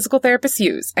doctors and physical therapists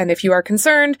use, and if you are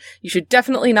concerned, you should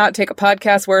definitely not take a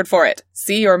podcast word for it.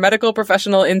 See your medical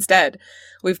professional instead.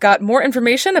 We've got more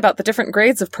information about the different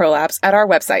grades of prolapse at our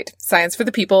website,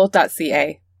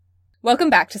 scienceforthepeople.ca. Welcome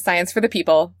back to Science for the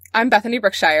People. I'm Bethany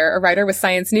Brookshire, a writer with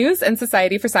Science News and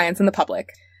Society for Science in the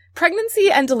Public. Pregnancy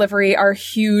and delivery are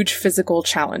huge physical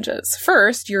challenges.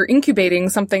 First, you're incubating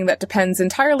something that depends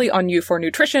entirely on you for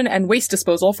nutrition and waste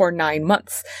disposal for 9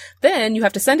 months. Then you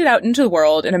have to send it out into the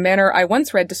world in a manner I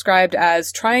once read described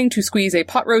as trying to squeeze a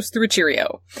pot roast through a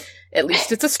Cheerio. At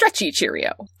least it's a stretchy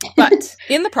Cheerio. But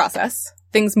in the process,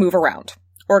 things move around.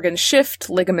 Organs shift,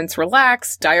 ligaments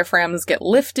relax, diaphragms get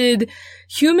lifted.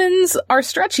 Humans are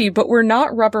stretchy, but we're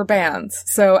not rubber bands.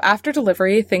 So after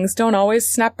delivery, things don't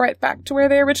always snap right back to where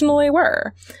they originally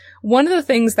were. One of the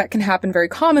things that can happen very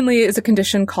commonly is a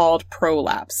condition called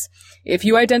prolapse. If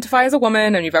you identify as a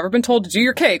woman and you've ever been told to do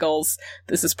your Kegels,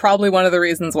 this is probably one of the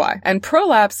reasons why. And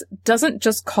prolapse doesn't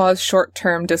just cause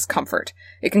short-term discomfort.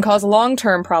 It can cause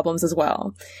long-term problems as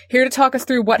well. Here to talk us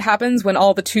through what happens when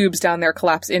all the tubes down there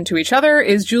collapse into each other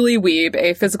is Julie Wiebe,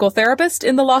 a physical therapist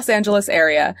in the Los Angeles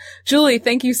area. Julie,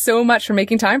 thank you so much for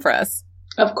making time for us.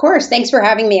 Of course. Thanks for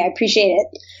having me. I appreciate it.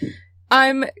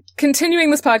 I'm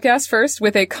continuing this podcast first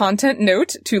with a content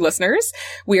note to listeners.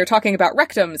 We are talking about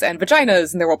rectums and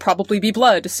vaginas, and there will probably be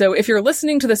blood. So if you're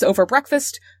listening to this over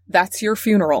breakfast, that's your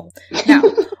funeral. Now,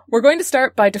 we're going to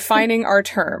start by defining our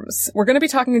terms. We're going to be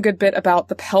talking a good bit about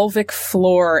the pelvic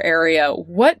floor area.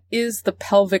 What is the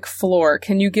pelvic floor?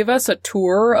 Can you give us a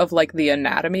tour of like the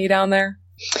anatomy down there?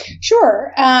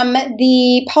 Sure.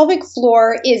 The pelvic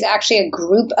floor is actually a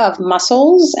group of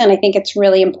muscles, and I think it's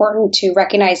really important to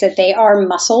recognize that they are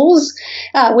muscles,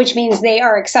 which means they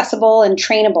are accessible and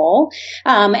trainable.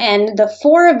 And the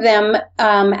four of them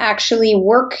actually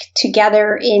work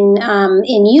together in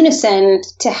unison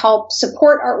to help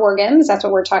support our organs. That's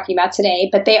what we're talking about today.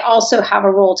 But they also have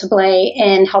a role to play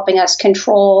in helping us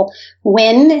control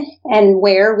when and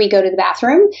where we go to the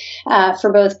bathroom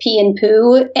for both pee and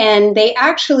poo. And they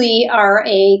actually are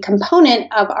a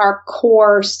component of our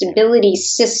core stability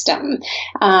system.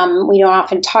 We don't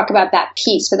often talk about that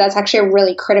piece, but that's actually a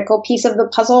really critical piece of the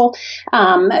puzzle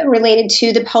related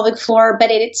to the pelvic floor. But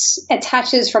it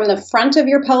attaches from the front of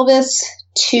your pelvis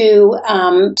to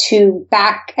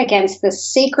back against the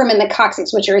sacrum and the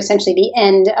coccyx, which are essentially the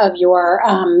end of your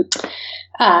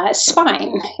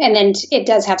spine. And then it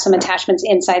does have some attachments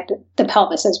inside the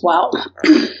pelvis as well.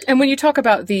 And when you talk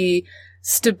about the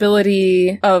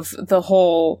stability of the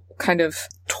whole kind of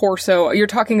torso, you're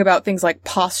talking about things like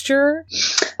posture?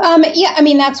 Yeah, I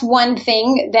mean, that's one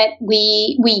thing that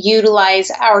we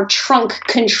utilize our trunk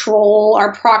control,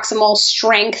 our proximal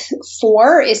strength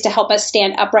for, is to help us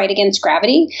stand upright against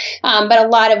gravity. But a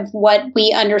lot of what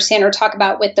we understand or talk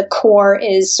about with the core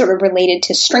is sort of related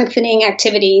to strengthening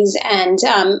activities, and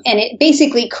it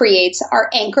basically creates our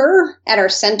anchor at our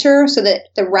center so that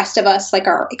the rest of us, like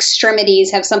our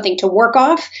extremities, have something to work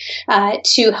off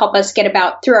to help us get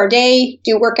about through our day,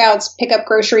 do workouts, pick up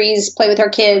groceries, play with our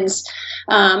kids.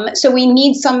 So we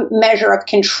need some measure of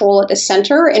control at the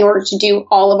center in order to do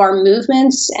all of our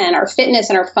movements and our fitness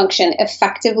and our function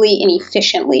effectively and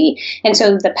efficiently. And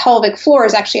so the pelvic floor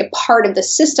is actually a part of the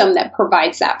system that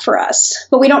provides that for us.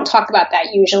 But we don't talk about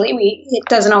that usually. It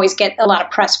doesn't always get a lot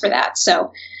of press for that.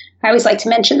 So I always like to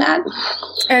mention that.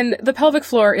 And the pelvic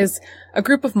floor is a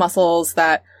group of muscles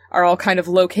that are all kind of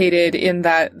located in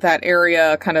that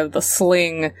area, kind of the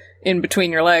sling in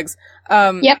between your legs.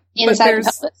 Yep, inside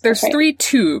but there's right. 3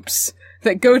 tubes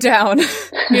that go down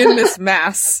in this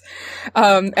mass,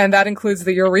 and that includes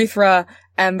the urethra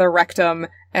and the rectum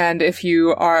and if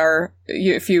you are,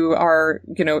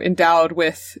 endowed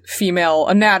with female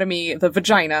anatomy, the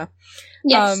vagina.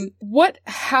 Yes. What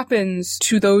happens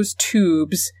to those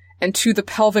tubes and to the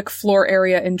pelvic floor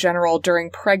area in general during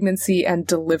pregnancy and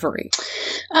delivery?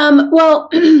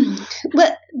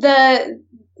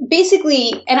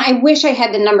 Basically, and I wish I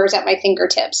had the numbers at my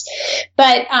fingertips,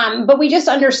 but we just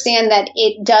understand that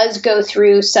it does go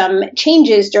through some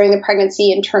changes during the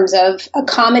pregnancy in terms of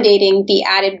accommodating the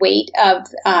added weight of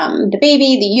the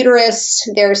baby, the uterus.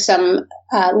 There's some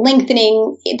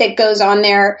lengthening that goes on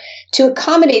there to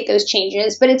accommodate those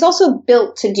changes, but it's also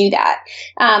built to do that.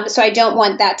 So I don't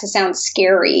want that to sound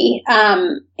scary.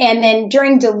 And then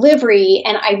during delivery,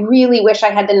 and I really wish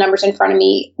I had the numbers in front of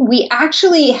me, we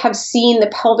actually have seen the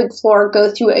pelvic floor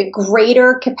go through a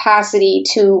greater capacity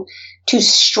to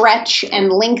stretch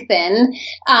and lengthen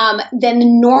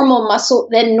than normal muscle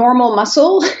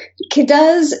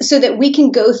does, so that we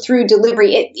can go through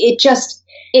delivery. It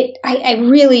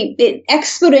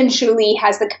exponentially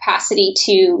has the capacity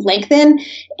to lengthen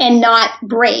and not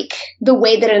break the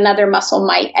way that another muscle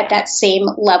might at that same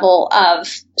level of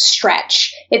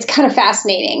stretch. It's kind of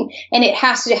fascinating, and it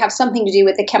has to have something to do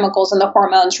with the chemicals and the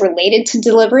hormones related to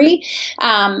delivery.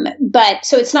 But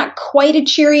so it's not quite a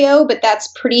Cheerio, but that's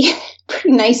pretty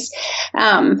nice.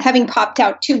 Having popped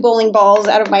out 2 bowling balls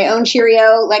out of my own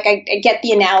Cheerio, like I get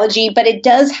the analogy, but it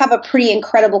does have a pretty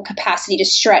incredible capacity to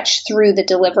stretch through the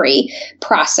delivery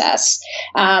process.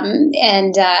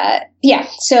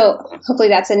 So hopefully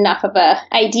that's enough of a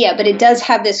idea, but it does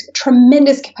have this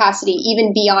tremendous capacity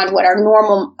even beyond what our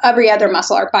normal, every other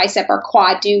muscle, our bicep or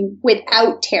quad do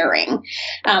without tearing,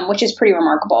 which is pretty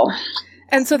remarkable.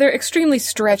 And so they're extremely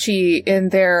stretchy in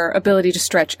their ability to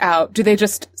stretch out. Do they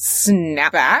just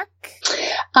snap back?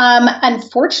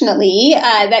 Unfortunately,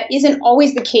 that isn't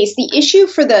always the case. The issue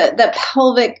for the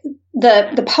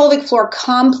pelvic floor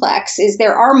complex is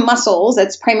there are muscles,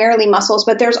 that's primarily muscles,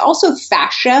 but there's also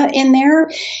fascia in there.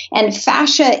 And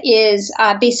fascia is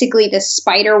basically the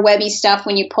spider webby stuff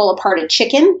when you pull apart a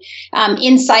chicken.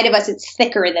 Inside of us, it's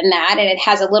thicker than that, and it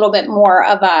has a little bit more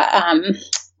of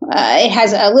it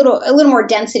has a little more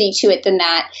density to it than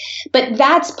that. But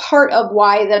that's part of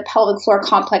why the pelvic floor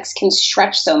complex can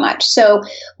stretch so much. So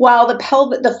while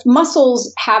the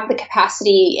muscles have the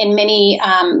capacity in many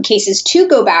cases to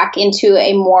go back into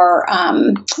a more,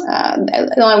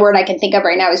 the only word I can think of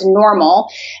right now is normal,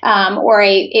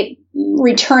 it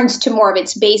returns to more of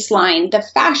its baseline. The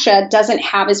fascia doesn't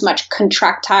have as much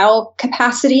contractile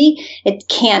capacity. It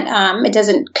can't, it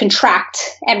doesn't contract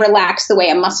and relax the way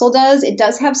a muscle does. It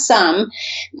does have some,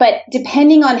 but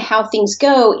depending on how things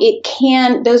go,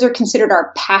 those are considered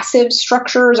our passive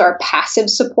structures, our passive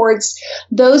supports.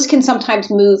 Those can sometimes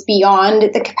move beyond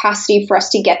the capacity for us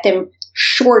to get them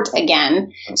short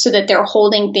again so that they're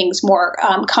holding things more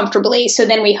comfortably. So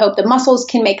then we hope the muscles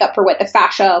can make up for what the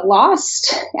fascia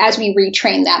lost as we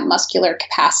retrain that muscular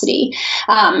capacity.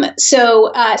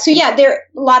 So a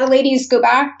lot of ladies go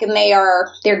back and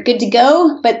they're good to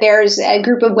go, but there's a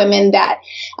group of women that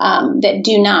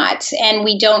do not. And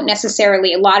we don't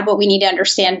necessarily, a lot of what we need to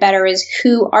understand better is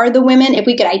who are the women. If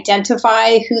we could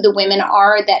identify who the women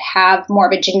are that have more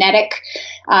of a genetic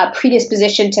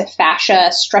predisposition to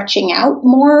fascia stretching out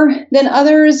more than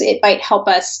others, it might help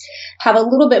us have a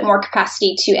little bit more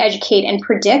capacity to educate and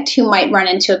predict who might run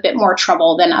into a bit more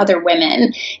trouble than other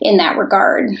women in that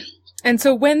regard. And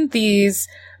so when these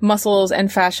muscles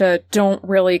and fascia don't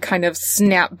really kind of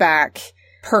snap back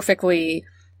perfectly,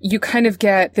 you kind of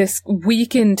get this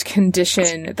weakened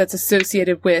condition that's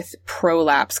associated with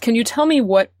prolapse. Can you tell me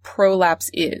what prolapse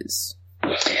is?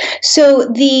 So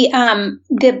the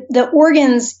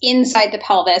organs inside the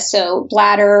pelvis, so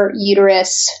bladder,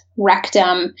 uterus,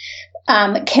 rectum,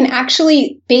 can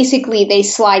actually, basically, they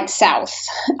slide south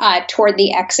toward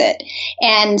the exit,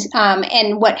 and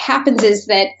what happens is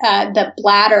that the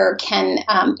bladder can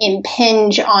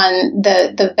impinge on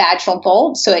the vaginal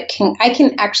vault. So I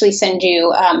can actually send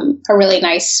you a really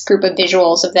nice group of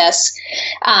visuals of this.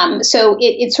 So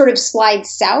it sort of slides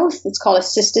south. It's called a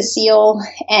cystocele,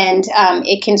 and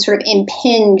it can sort of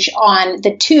impinge on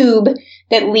the tube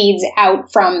that leads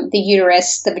out from the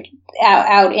uterus,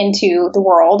 out into the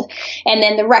world. And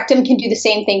then the rectum can do the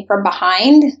same thing from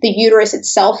behind. The uterus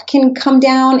itself can come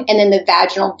down, and then the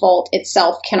vaginal vault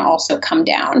itself can also come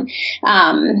down.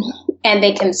 And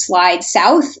they can slide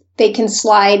south. They can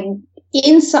slide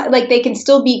inside, like they can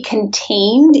still be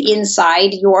contained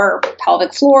inside your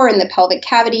pelvic floor and the pelvic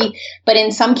cavity. But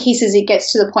in some cases, it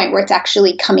gets to the point where it's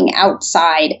actually coming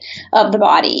outside of the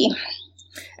body.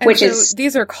 And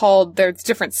these are called, there's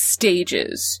different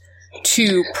stages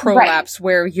to prolapse, right,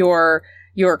 where you're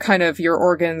your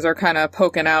organs are kind of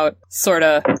poking out, sort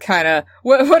of, kind of.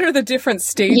 What are the different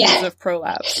stages of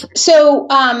prolapse? So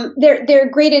they're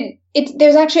graded.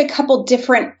 There's actually a couple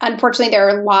different. Unfortunately, there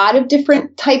are a lot of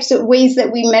different types of ways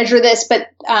that we measure this, but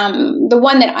the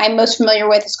one that I'm most familiar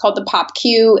with is called the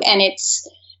POPQ, and it's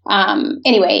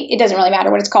anyway, it doesn't really matter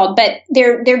what it's called, but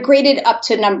they're graded up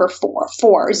to number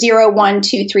 4, 0, 1,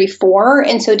 2, 3, 4.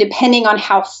 And so depending on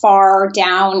how far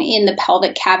down in the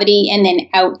pelvic cavity and then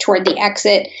out toward the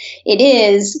exit it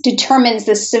is, determines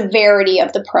the severity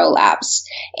of the prolapse.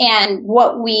 And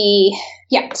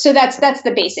so that's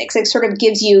the basics. It sort of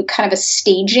gives you kind of a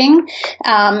staging,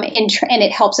 and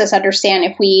it helps us understand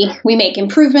if we make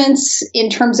improvements in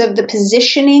terms of the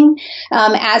positioning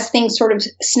as things sort of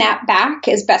snap back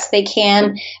as best they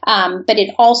can. But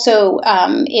it also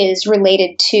is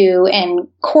related to and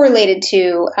correlated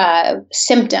to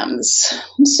symptoms.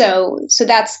 So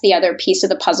that's the other piece of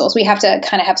the puzzle. We have to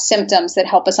kind of have symptoms that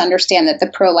help us understand that the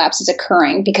prolapse is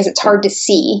occurring, because it's hard to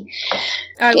see.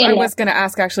 I was going to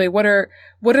ask, actually, what are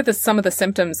some of the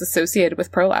symptoms associated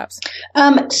with prolapse?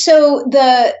 So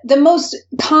the most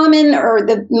common or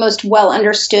the most well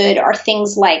understood are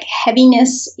things like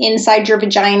heaviness inside your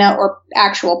vagina or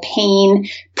actual pain.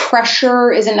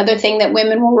 Pressure is another thing that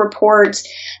women will report.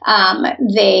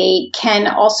 They can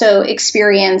also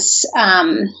experience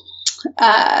a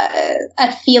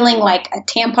feeling like a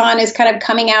tampon is kind of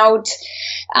coming out.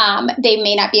 They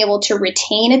may not be able to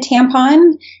retain a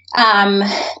tampon.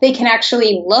 They can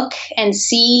actually look and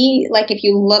see, like if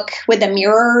you look with a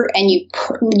mirror and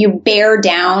you bear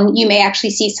down, you may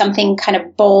actually see something kind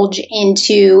of bulge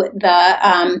into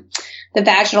the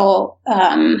vaginal,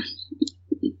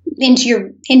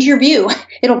 into your view.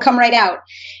 It'll come right out,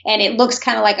 and it looks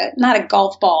kind of like not a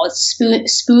golf ball. It's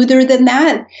smoother than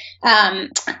that.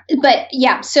 But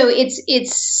yeah, so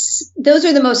it's those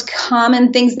are the most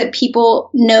common things that people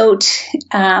note,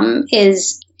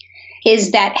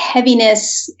 is that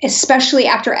heaviness, especially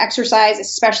after exercise,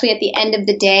 especially at the end of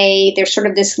the day. There's sort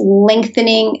of this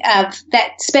lengthening of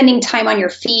that. Spending time on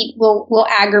your feet will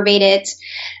aggravate it.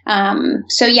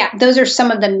 So yeah, those are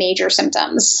some of the major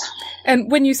symptoms.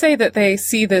 And when you say that they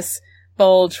see this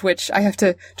bulge, which I have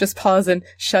to just pause and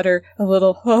shudder a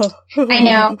little. I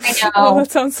know. Oh,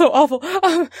 that sounds so awful.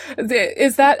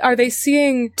 Are they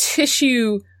seeing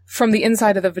tissue from the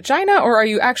inside of the vagina, or are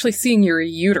you actually seeing your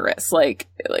uterus? Like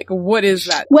what is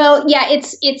that? Well, yeah,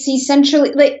 it's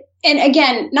essentially like, and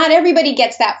again, not everybody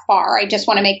gets that far. I just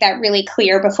want to make that really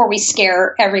clear before we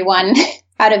scare everyone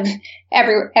out of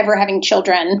ever having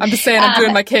children. I'm just saying, I'm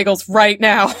doing my Kegels right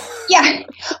now. Yeah.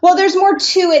 Well, there's more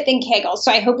to it than Kegels,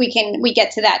 so I hope we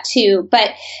get to that too. But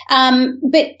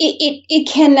it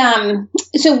can,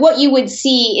 so what you would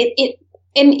see,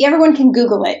 and everyone can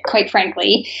Google it, quite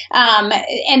frankly,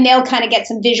 and they'll kind of get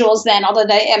some visuals then, although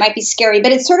it might be scary.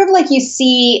 But it's sort of like you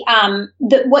see,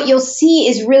 what you'll see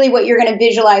is really what you're going to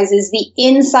visualize is the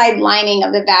inside lining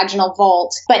of the vaginal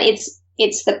vault, but it's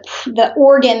the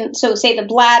organ. So say the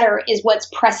bladder is what's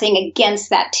pressing against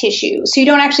that tissue. So you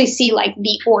don't actually see like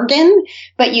the organ,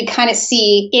 but you kind of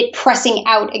see it pressing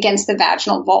out against the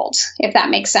vaginal vault, if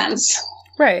that makes sense.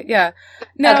 Right. Yeah.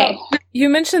 Now, You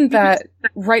mentioned that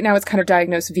right now it's kind of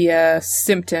diagnosed via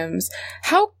symptoms.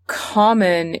 How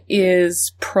common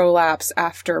is prolapse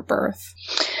after birth?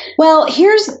 Well,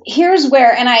 here's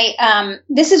where, and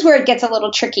this is where it gets a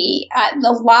little tricky.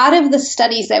 A lot of the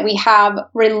studies that we have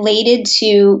related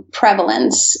to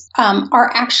prevalence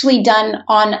are actually done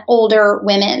on older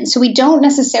women. So we don't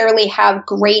necessarily have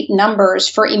great numbers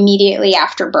for immediately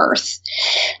after birth.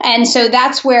 And so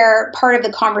that's where part of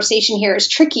the conversation here is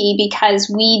tricky, because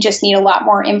we just need a lot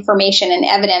more information and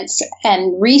evidence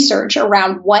and research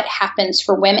around what happens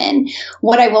for women.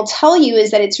 What I will tell you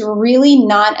is that it's really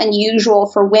not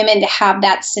unusual for women to have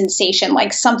that sensation,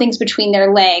 like something's between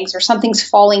their legs or something's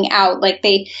falling out. Like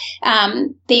they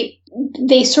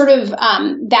sort of,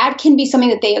 that can be something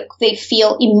that they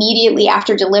feel immediately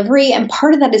after delivery. And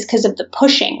part of that is because of the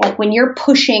pushing. Like when you're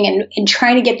pushing and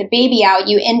trying to get the baby out,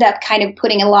 you end up kind of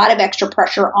putting a lot of extra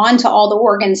pressure onto all the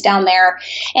organs down there.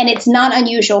 And it's not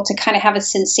unusual to kind of have a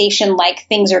sensation like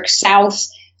things are south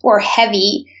or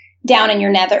heavy down in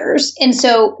your nethers. And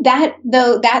so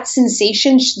that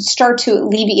sensation should start to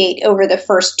alleviate over the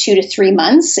first 2 to 3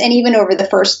 months, and even over the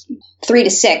first 3 to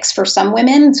 6 for some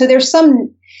women. So there's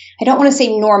some, I don't want to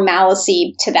say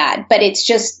normalcy to that, but it's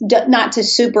just not to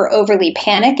super overly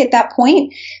panic at that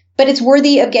point. But it's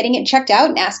worthy of getting it checked out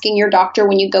and asking your doctor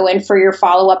when you go in for your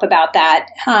follow-up about that.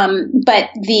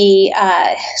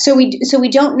 So we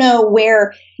don't know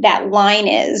where that line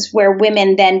is where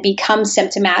women then become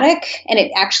symptomatic and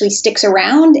it actually sticks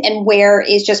around, and where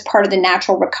is just part of the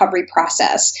natural recovery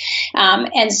process.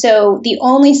 And so the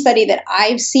only study that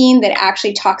I've seen that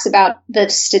actually talks about the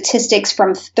statistics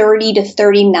from 30 to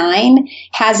 39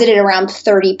 has it at around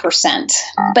 30%.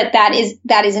 But that is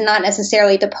not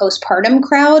necessarily the postpartum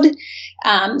crowd.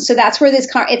 So that's where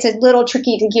it's a little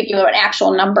tricky to give you an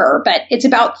actual number, but it's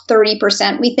about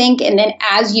 30%, we think. And then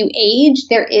as you age,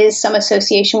 there is some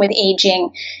association with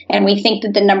aging. And we think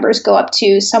that the numbers go up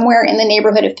to somewhere in the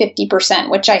neighborhood of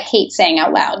 50%, which I hate saying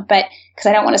out loud, but because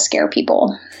I don't want to scare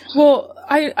people. Well,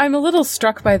 I'm a little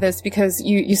struck by this because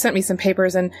you sent me some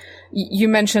papers, and you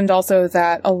mentioned also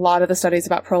that a lot of the studies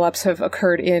about prolapse have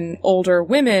occurred in older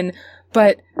women.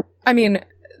 But I mean,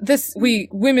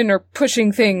 women are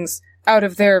pushing things out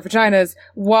of their vaginas.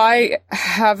 Why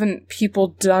haven't people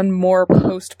done more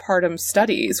postpartum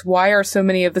studies? Why are so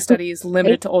many of the studies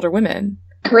limited to older women?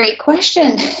 Great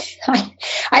question.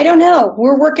 I don't know.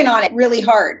 We're working on it really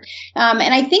hard.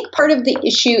 And I think part of the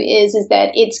issue is that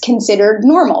it's considered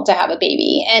normal to have a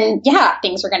baby. And yeah,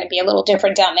 things are going to be a little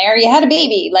different down there. You had a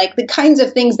baby. Like, the kinds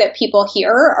of things that people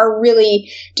hear are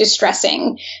really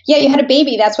distressing. Yeah, you had a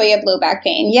baby. That's why you have low back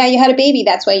pain. Yeah, you had a baby.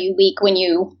 That's why you leak when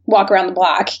you walk around the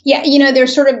block. Yeah,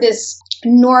 there's sort of this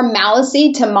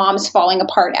normalcy to moms falling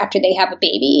apart after they have a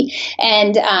baby.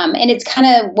 And it's kind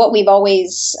of what we've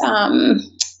always,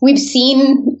 we've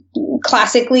seen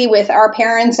classically with our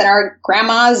parents and our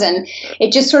grandmas, and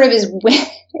it just sort of is.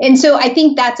 And so I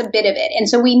think that's a bit of it. And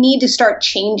so we need to start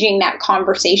changing that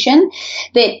conversation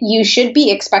that you should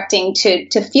be expecting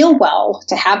to feel well,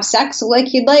 to have sex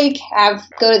like you'd like,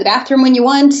 go to the bathroom when you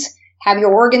want, have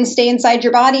your organs stay inside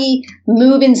your body,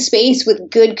 move in space with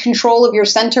good control of your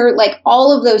center. Like,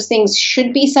 all of those things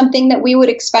should be something that we would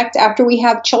expect after we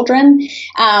have children.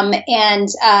 But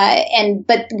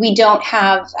we don't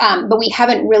have, but we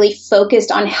haven't really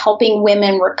focused on helping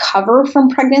women recover from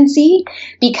pregnancy,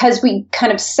 because we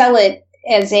kind of sell it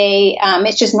as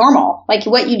it's just normal. Like,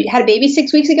 what, you had a baby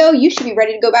 6 weeks ago, you should be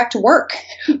ready to go back to work,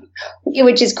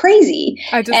 which is crazy.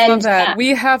 I just love that.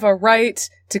 We have a right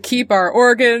to keep our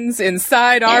organs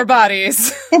inside our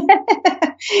bodies.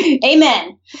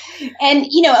 Amen. And,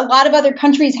 a lot of other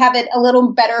countries have it a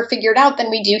little better figured out than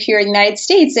we do here in the United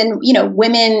States. And,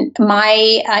 women,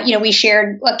 we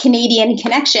shared a Canadian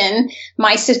connection.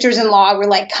 My sisters-in-law were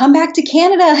like, come back to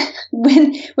Canada.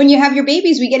 When you have your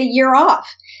babies, we get a year off.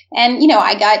 And,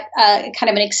 I got kind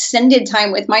of an extended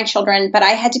time with my children, but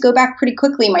I had to go back pretty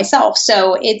quickly myself.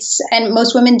 So and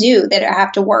most women do that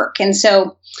have to work. And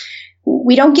so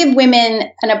we don't give women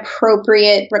an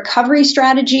appropriate recovery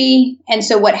strategy. And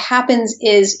so what happens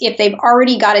is, if they've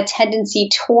already got a tendency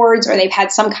towards, or they've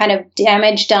had some kind of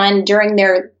damage done during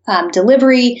their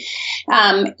delivery,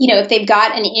 if they've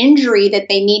got an injury that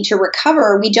they need to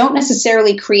recover, we don't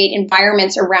necessarily create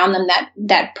environments around them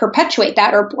that perpetuate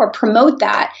that or promote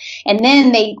that. And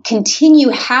then they continue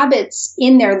habits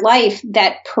in their life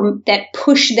that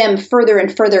push them further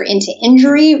and further into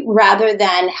injury rather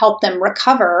than help them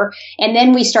recover. And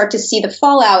then we start to see the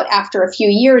fallout after a few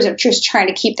years of just trying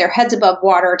to keep their heads above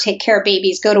water, take care of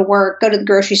babies, go to work, go to the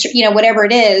grocery store, whatever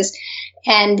it is.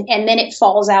 And then it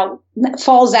falls out.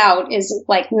 Falls out is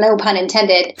like, no pun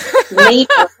intended,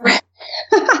 later.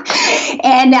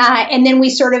 And then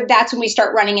that's when we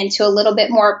start running into a little bit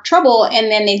more trouble.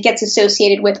 And then it gets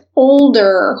associated with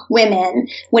older women,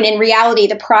 when in reality,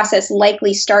 the process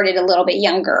likely started a little bit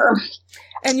younger.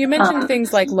 And you mentioned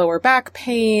things like lower back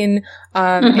pain,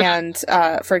 and,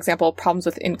 for example, problems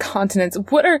with incontinence.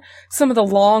 What are some of the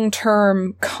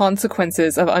long-term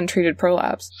consequences of untreated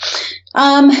prolapse?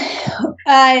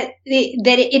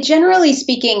 Generally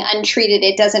speaking, untreated,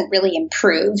 it doesn't really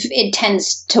improve. It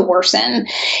tends to worsen.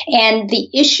 And the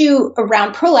issue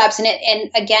around prolapse, and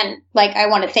again, like, I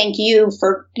want to thank you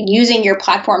for using your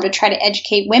platform to try to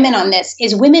educate women on this,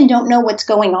 is women don't know what's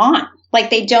going on. Like,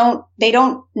 they don't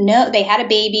know. They had a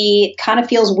baby. It kind of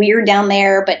feels weird down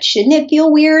there, but shouldn't it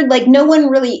feel weird? Like, no one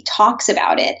really talks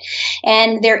about it.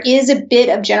 And there is a bit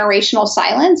of generational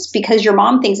silence, because your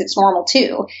mom thinks it's normal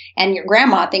too. And your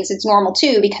grandma thinks it's normal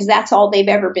too, because that's all they've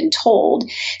ever been told.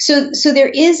 So there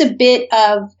is a bit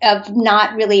of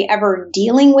not really ever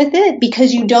dealing with it,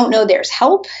 because you don't know there's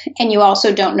help, and you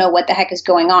also don't know what the heck is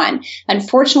going on.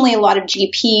 Unfortunately, a lot of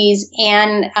GPs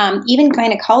and even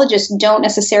gynecologists don't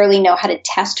necessarily know how to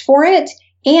test for it.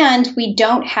 And we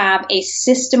don't have a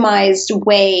systemized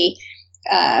way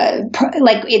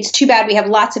like it's too bad we have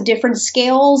lots of different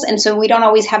scales, and so we don't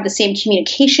always have the same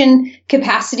communication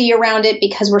capacity around it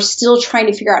because we're still trying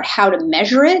to figure out how to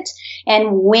measure it.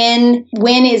 And when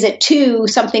is it 2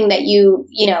 something that you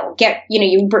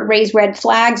raise red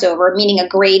flags over, meaning a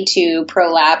grade 2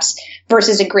 prolapse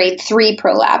versus a grade 3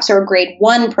 prolapse or a grade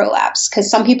 1 prolapse? Because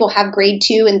some people have grade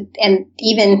 2 and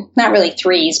even not really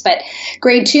 3s, but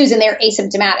grade 2s, and they're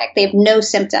asymptomatic. They have no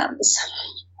symptoms.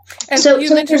 And so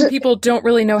you mentioned people don't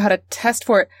really know how to test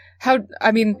for it.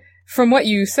 From what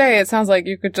you say, it sounds like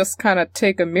you could just kind of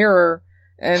take a mirror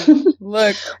and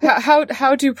look.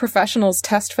 How do professionals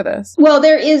test for this? Well,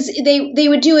 they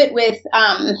would do it with,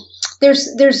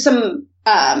 there's some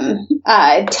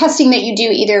testing that you do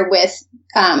either with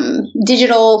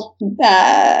digital,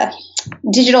 the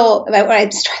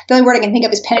only word I can think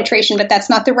of is penetration, but that's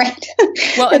not the right.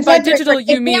 Well, and by digital,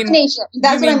 you mean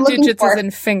that's what I'm looking digits for. as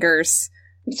in fingers.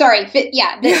 Sorry.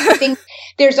 Yeah. I think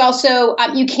there's also,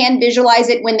 you can visualize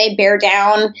it when they bear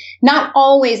down. Not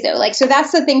always though. So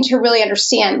that's the thing to really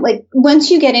understand. Once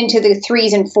you get into the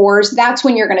 3s and 4s, that's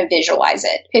when you're going to visualize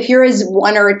it. If you're as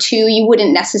 1 or a 2, you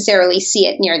wouldn't necessarily see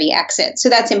it near the exit. So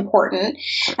that's important.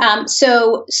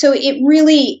 So it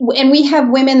really, and we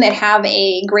have women that have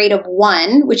a grade of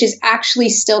 1, which is actually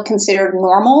still considered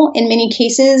normal in many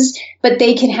cases, but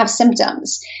they can have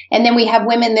symptoms. And then we have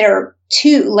women that are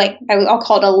 2, I'll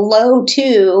call it a low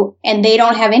 2, and they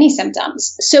don't have any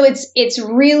symptoms. So it's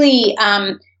really,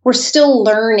 we're still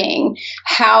learning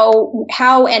how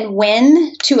and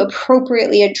when to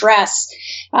appropriately address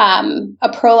a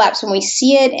prolapse when we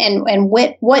see it, and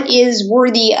what is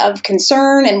worthy of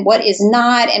concern and what is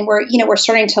not. And we're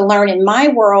starting to learn in my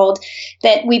world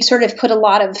that we've sort of put a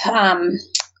lot of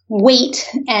weight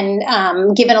and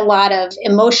given a lot of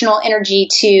emotional energy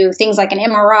to things like an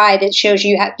MRI that shows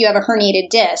you have a herniated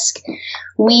disc.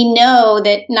 We know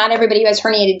that not everybody who has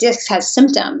herniated discs has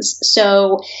symptoms.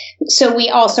 So we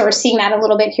also are seeing that a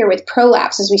little bit here with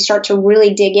prolapse as we start to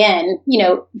really dig in.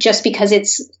 Just because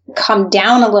it's come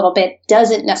down a little bit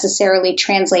doesn't necessarily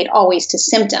translate always to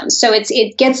symptoms. So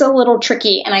it gets a little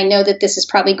tricky. And I know that this is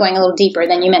probably going a little deeper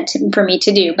than you meant for me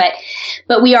to do,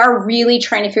 but we are really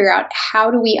trying to figure out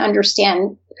how do we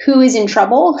understand who is in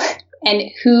trouble and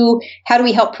how do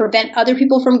we help prevent other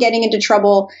people from getting into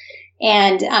trouble.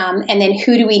 And then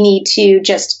who do we need to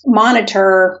just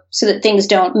monitor so that things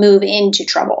don't move into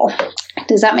trouble?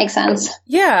 Does that make sense?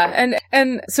 Yeah.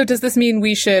 And so does this mean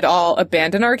we should all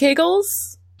abandon our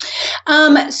Kegels?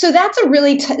 So that's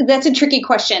that's a tricky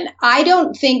question. I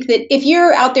don't think that if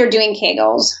you're out there doing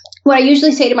Kegels, what I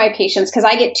usually say to my patients, because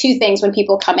I get 2 things when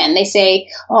people come in, they say,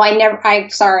 I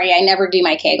never do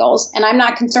my Kegels. And I'm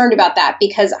not concerned about that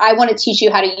because I want to teach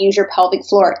you how to use your pelvic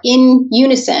floor in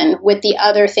unison with the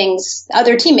other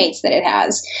teammates that it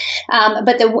has.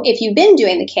 But if you've been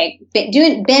doing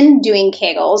doing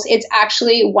Kegels, it's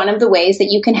actually one of the ways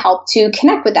that you can help to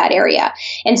connect with that area.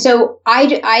 And so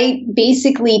I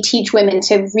basically teach women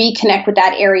to reconnect with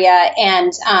that area.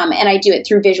 And I do it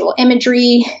through visual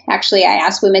imagery. Actually, I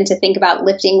ask women to think about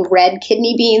lifting red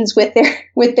kidney beans with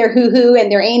their hoo-hoo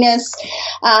and their anus.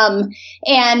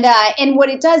 And what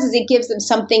it does is it gives them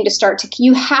something to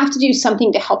you have to do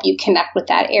something to help you connect with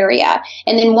that area.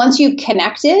 And then once you've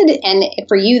connected, and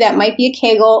for you, that might be a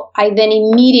Kegel, I then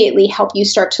immediately help you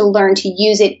start to learn to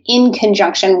use it in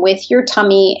conjunction with your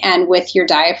tummy and with your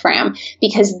diaphragm,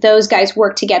 because those guys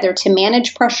work together to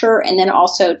manage pressure and then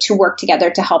also to work together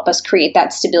to help us create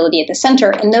that stability at the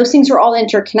center. And those things are all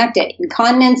interconnected.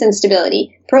 Incontinence and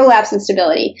stability, prolapse and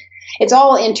stability. It's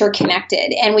all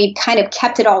interconnected, and we've kind of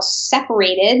kept it all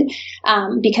separated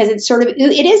because it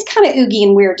is kind of oogie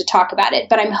and weird to talk about it.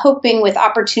 But I'm hoping with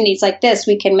opportunities like this,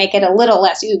 we can make it a little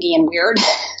less oogie and weird.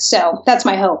 So that's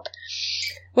my hope.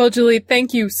 Well, Julie,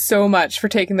 thank you so much for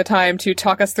taking the time to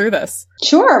talk us through this.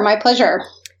 Sure, my pleasure.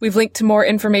 We've linked to more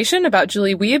information about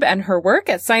Julie Wiebe and her work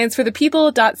at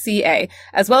scienceforthepeople.ca,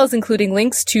 as well as including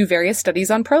links to various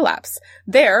studies on prolapse.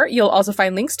 There, you'll also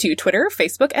find links to Twitter,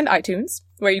 Facebook, and iTunes,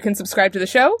 where you can subscribe to the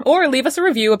show or leave us a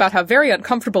review about how very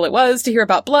uncomfortable it was to hear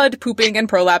about blood, pooping, and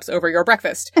prolapse over your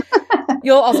breakfast.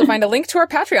 You'll also find a link to our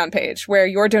Patreon page, where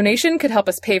your donation could help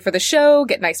us pay for the show,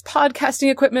 get nice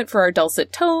podcasting equipment for our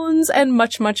dulcet tones, and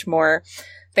much, much more.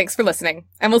 Thanks for listening,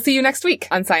 and we'll see you next week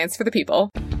on Science for the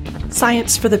People.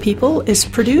 Science for the People is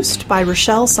produced by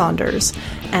Rochelle Saunders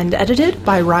and edited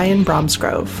by Ryan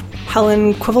Bromsgrove.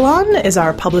 Helen Quivalon is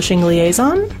our publishing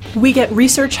liaison. We get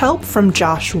research help from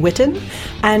Josh Witten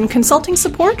and consulting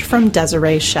support from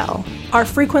Desiree Schell. Our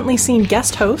frequently seen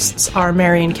guest hosts are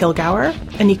Marion Kilgour,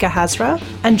 Anika Hazra,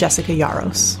 and Jessica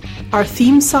Yaros. Our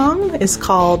theme song is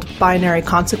called Binary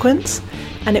Consequence,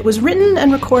 and it was written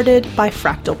and recorded by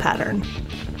Fractal Pattern.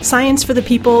 Science for the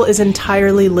People is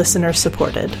entirely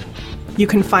listener-supported. You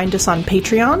can find us on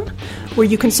Patreon, where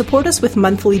you can support us with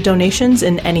monthly donations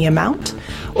in any amount,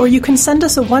 or you can send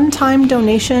us a one-time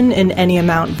donation in any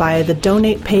amount via the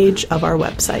donate page of our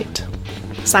website.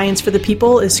 Science for the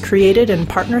People is created in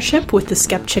partnership with the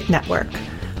Skepchick Network,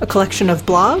 a collection of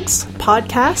blogs,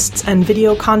 podcasts, and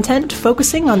video content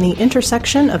focusing on the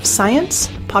intersection of science,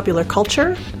 popular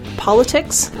culture,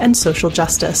 politics, and social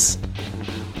justice.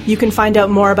 You can find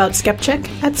out more about Skepchick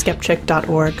at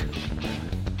skepchick.org.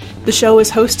 The show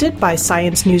is hosted by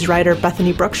science news writer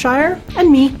Bethany Brookshire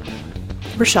and me,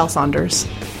 Rochelle Saunders.